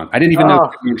 6 months. I didn't even know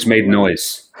chipmunks made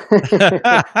noise.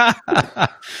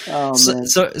 Oh, man.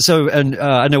 So, and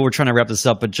I know we're trying to wrap this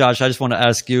up, but Josh, I just want to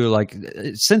ask you, like,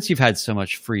 since you've had so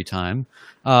much free time,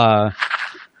 do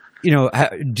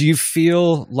you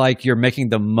feel like you're making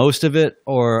the most of it,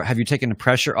 or have you taken the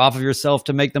pressure off of yourself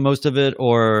to make the most of it,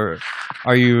 or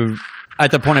are you at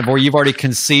the point of where you've already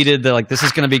conceded that like this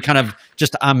is going to be kind of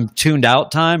just I'm tuned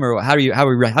out time, or how are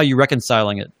you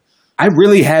reconciling it? I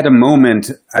really had a moment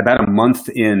about a month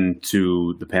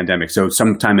into the pandemic, so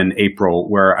sometime in April,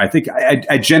 where I think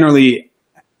I generally,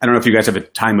 I don't know if you guys have a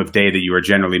time of day that you are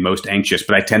generally most anxious,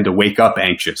 but I tend to wake up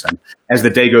anxious. And as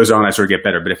the day goes on, I sort of get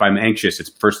better. But if I'm anxious,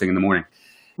 it's first thing in the morning.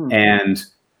 And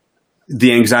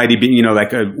the anxiety being,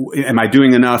 am I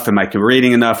doing enough? Am I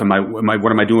creating enough? What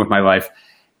am I doing with my life?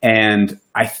 And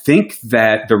I think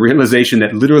that the realization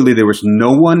that literally there was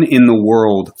no one in the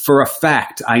world, for a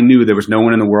fact, I knew there was no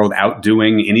one in the world out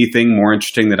doing anything more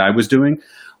interesting than I was doing,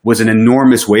 was an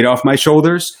enormous weight off my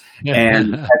shoulders. Yeah.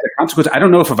 And as a consequence, I don't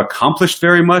know if I've accomplished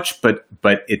very much, but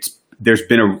the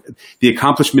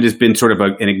accomplishment has been sort of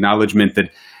an acknowledgement that,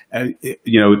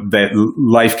 that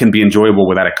life can be enjoyable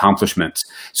without accomplishments.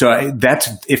 So that's,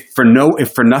 if for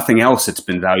nothing else, it's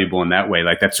been valuable in that way.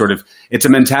 Like that's sort of, it's a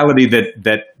mentality that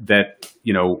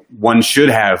one should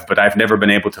have, but I've never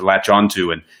been able to latch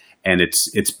onto. And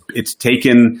it's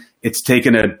taken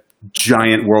a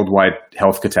giant worldwide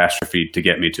health catastrophe to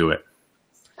get me to it.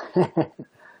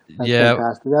 That's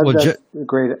fantastic. That's a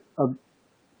great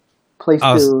place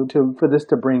for this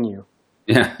to bring you.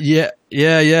 Yeah.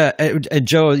 And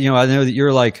Joe, I know that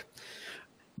you're like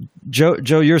Joe.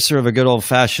 You're sort of a good old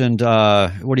fashioned.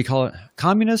 What do you call it?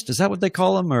 Communist? Is that what they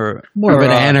call them, or more of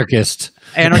an anarchist?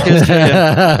 Anarchist.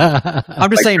 Yeah.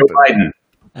 I'm just saying.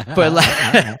 But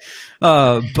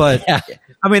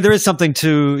I mean, there is something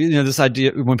to this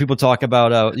idea when people talk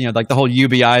about like the whole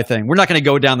UBI thing. We're not going to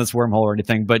go down this wormhole or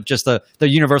anything, but just the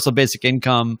universal basic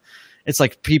income. It's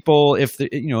like people, if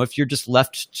you're just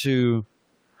left to,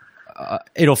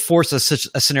 it'll force a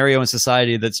scenario in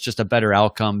society that's just a better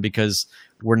outcome because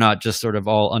we're not just sort of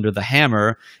all under the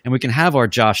hammer, and we can have our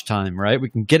Josh time, right? We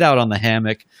can get out on the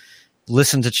hammock,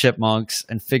 listen to chipmunks,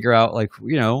 and figure out like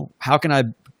how can I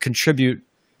contribute.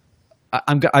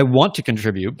 I want to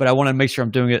contribute, but I want to make sure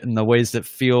I'm doing it in the ways that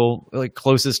feel like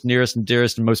closest, nearest, and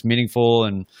dearest, and most meaningful,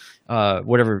 and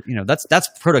whatever. That's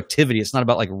productivity. It's not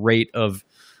about like rate of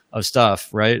stuff,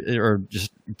 right? Or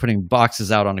just putting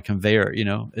boxes out on a conveyor.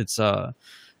 It's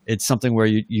something where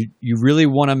you really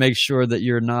want to make sure that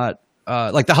you're not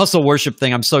like the hustle worship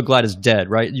thing. I'm so glad is dead,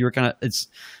 right? You were kind of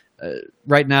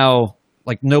right now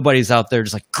like nobody's out there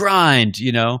just like grind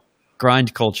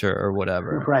culture or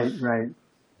whatever. Right.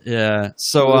 Yeah.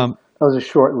 So, that was a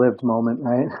short-lived moment,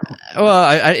 right?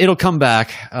 Well, it'll come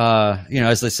back.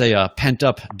 As they say, pent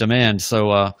up demand. So,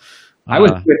 I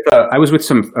was with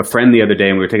a friend the other day,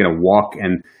 and we were taking a walk,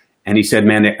 and he said,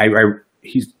 "Man, I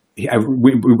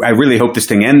really hope this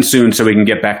thing ends soon, so we can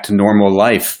get back to normal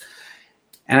life."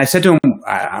 And I said to him,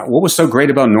 "What was so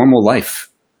great about normal life?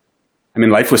 I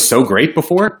mean, life was so great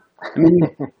before. I mean,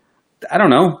 I don't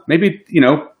know. Maybe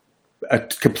a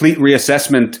complete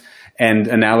reassessment." And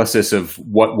analysis of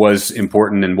what was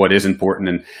important and what is important,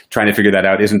 and trying to figure that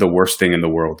out isn't the worst thing in the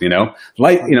world,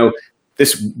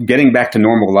 this getting back to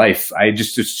normal life. I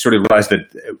just sort of realized that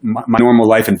my normal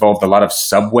life involved a lot of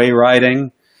subway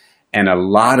riding and a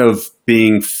lot of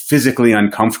being physically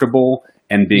uncomfortable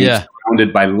and being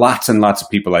surrounded by lots and lots of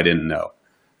people I didn't know.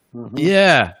 Mm-hmm.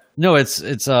 Yeah, no, it's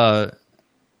there's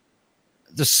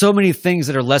so many things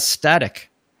that are less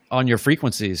static on your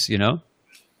frequencies,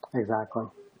 Exactly.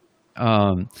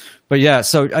 But yeah,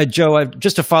 so Joe,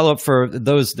 just to follow up for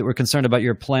those that were concerned about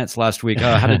your plants last week,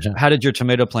 how did your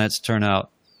tomato plants turn out?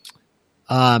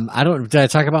 Did I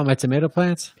talk about my tomato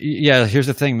plants? Yeah, here's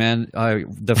the thing, man.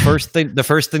 The first thing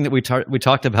that we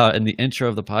talked about in the intro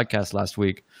of the podcast last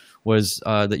week was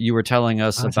that you were telling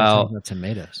us about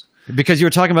tomatoes, because you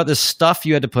were talking about this stuff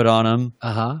you had to put on them.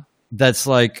 That's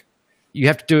like, you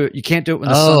have to do it. You can't do it when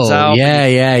the sun's out.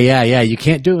 Yeah. You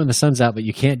can't do it when the sun's out, but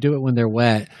you can't do it when they're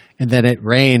wet. And then it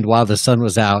rained while the sun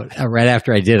was out right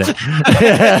after I did it.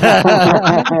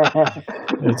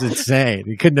 It's insane.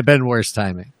 It couldn't have been worse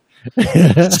timing.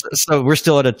 So we're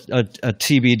still at a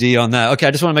TBD on that. Okay,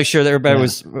 I just want to make sure that everybody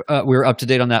was we were up to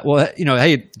date on that. Well,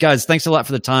 hey guys, thanks a lot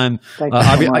for the time. Thank you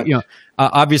so much.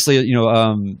 Obviously,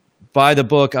 buy the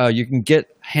book. You can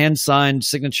get hand signed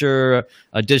signature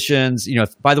editions.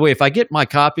 By the way, if I get my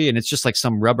copy and it's just like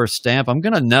some rubber stamp, I'm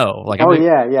gonna know. Like,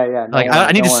 yeah. No,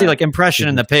 I need to see like impression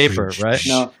in the paper, right?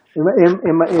 No.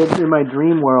 In my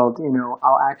dream world,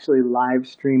 I'll actually live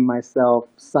stream myself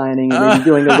signing and then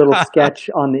doing a little sketch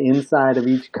on the inside of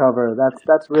each cover.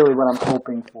 That's really what I'm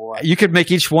hoping for. You could make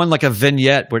each one like a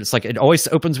vignette where it's like it always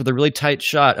opens with a really tight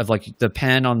shot of like the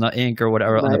pen on the ink or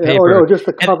whatever on the paper. Oh, just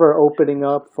the cover opening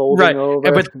up, folding over.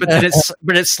 But then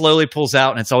it slowly pulls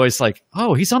out, and it's always like,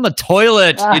 oh, he's on the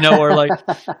toilet, or like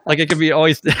it could be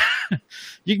always.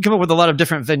 You can come up with a lot of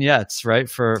different vignettes, right,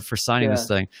 for signing this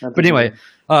thing. But anyway.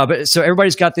 So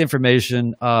everybody's got the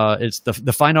information. It's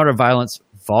the Fine Art of Violence,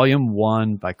 Volume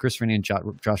 1 by Chris Rennie and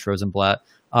Josh Rosenblatt.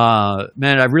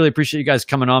 Man, I really appreciate you guys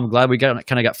coming on. I'm glad we kind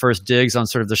of got first digs on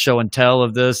sort of the show and tell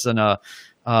of this. And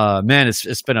man,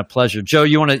 it's been a pleasure. Joe,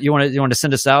 you want to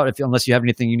send us out unless you have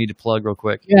anything you need to plug real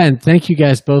quick? Yeah, and thank you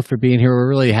guys both for being here. We're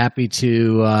really happy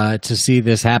to see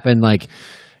this happen. Like,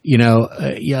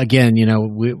 again,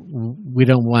 we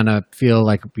don't want to feel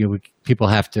like people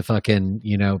have to fucking,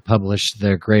 publish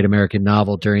their great American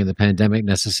novel during the pandemic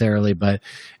necessarily. But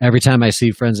every time I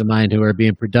see friends of mine who are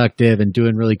being productive and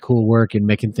doing really cool work and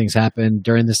making things happen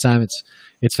during this time,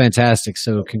 it's fantastic.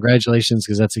 So congratulations,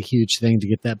 because that's a huge thing to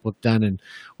get that book done. And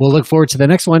we'll look forward to the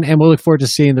next one. And we'll look forward to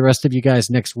seeing the rest of you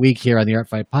guys next week here on the Art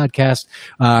Fight podcast.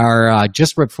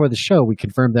 Just right before the show, we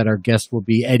confirmed that our guest will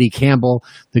be Eddie Campbell,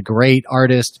 the great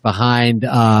artist behind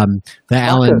the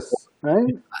Alan.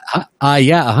 Right?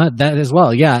 That as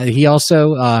well. Yeah, he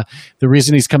also the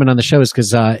reason he's coming on the show is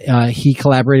because he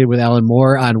collaborated with Alan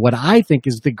Moore on what I think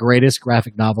is the greatest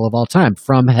graphic novel of all time,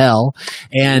 From Hell,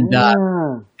 and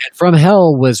From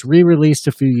Hell was re-released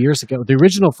a few years ago. The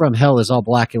original From Hell is all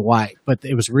black and white, but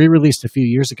it was re-released a few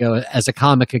years ago as a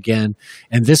comic again.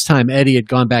 And this time Eddie had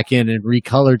gone back in and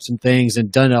recolored some things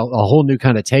and done a whole new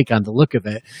kind of take on the look of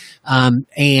it.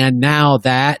 And now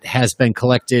that has been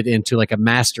collected into like a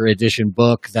master edition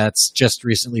book that's just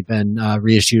recently been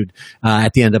reissued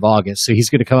at the end of August. So he's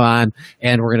going to come on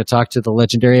and we're going to talk to the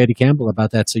legendary Eddie Campbell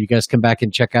about that. So you guys come back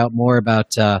and check out more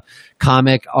about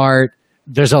comic art.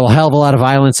 There's a hell of a lot of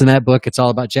violence in that book. It's all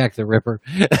about Jack the Ripper.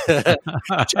 Jack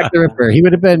the Ripper. He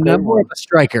would have been more of a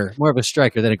striker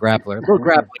than a grappler. A little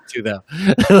grappling too, though.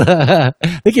 I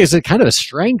think he was kind of a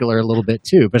strangler a little bit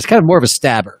too, but it's kind of more of a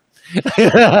stabber.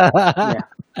 That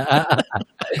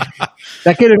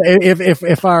could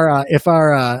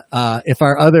if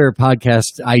our other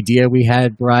podcast idea we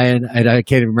had, Brian, and I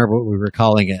can't even remember what we were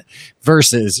calling it,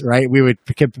 versus, right? We would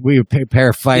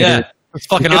pair fighters. Yeah, it's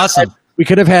fucking awesome. We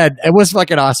could have had, it was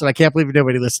fucking awesome. I can't believe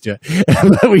nobody listened to it.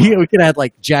 But we could have had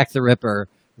like Jack the Ripper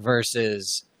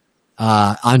versus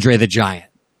Andre the Giant.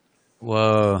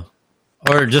 Whoa.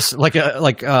 Or just like or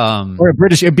a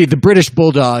British, it'd be the British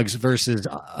Bulldogs versus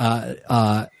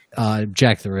Jack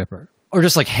the Ripper. Or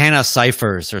just like Hannah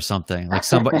Cyphers or something. Like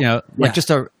somebody, like just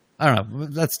I don't know.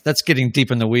 That's getting deep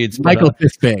in the weeds. Michael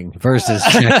Bisping versus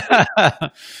Jack.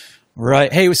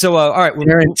 Right. Hey, so all right.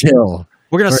 Aaron Till.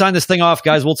 We're going to sign this thing off,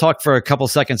 guys. We'll talk for a couple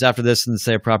seconds after this and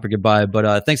say a proper goodbye.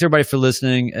 But thanks, everybody, for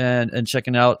listening and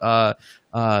checking out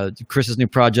Chris's new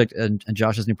project and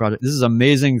Josh's new project. This is an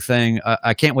amazing thing.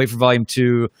 I can't wait for Volume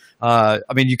 2. I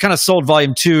mean, you kind of sold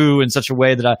Volume 2 in such a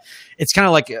way that it's kind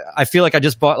of like I feel like I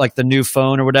just bought like the new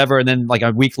phone or whatever, and then like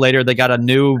a week later they got a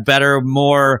new, better,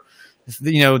 more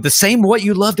the same what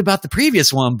you loved about the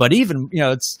previous one, but even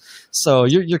it's so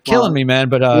you're killing me, man.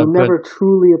 But you'll never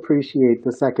truly appreciate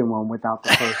the second one without the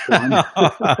first one.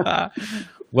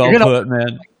 Well put,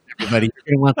 man. Everybody, you're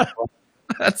gonna want that one.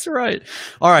 That's right.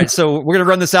 All right, so we're gonna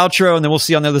run this outro, and then we'll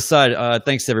see you on the other side.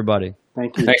 Thanks, everybody.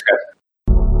 Thank you. Thanks, guys.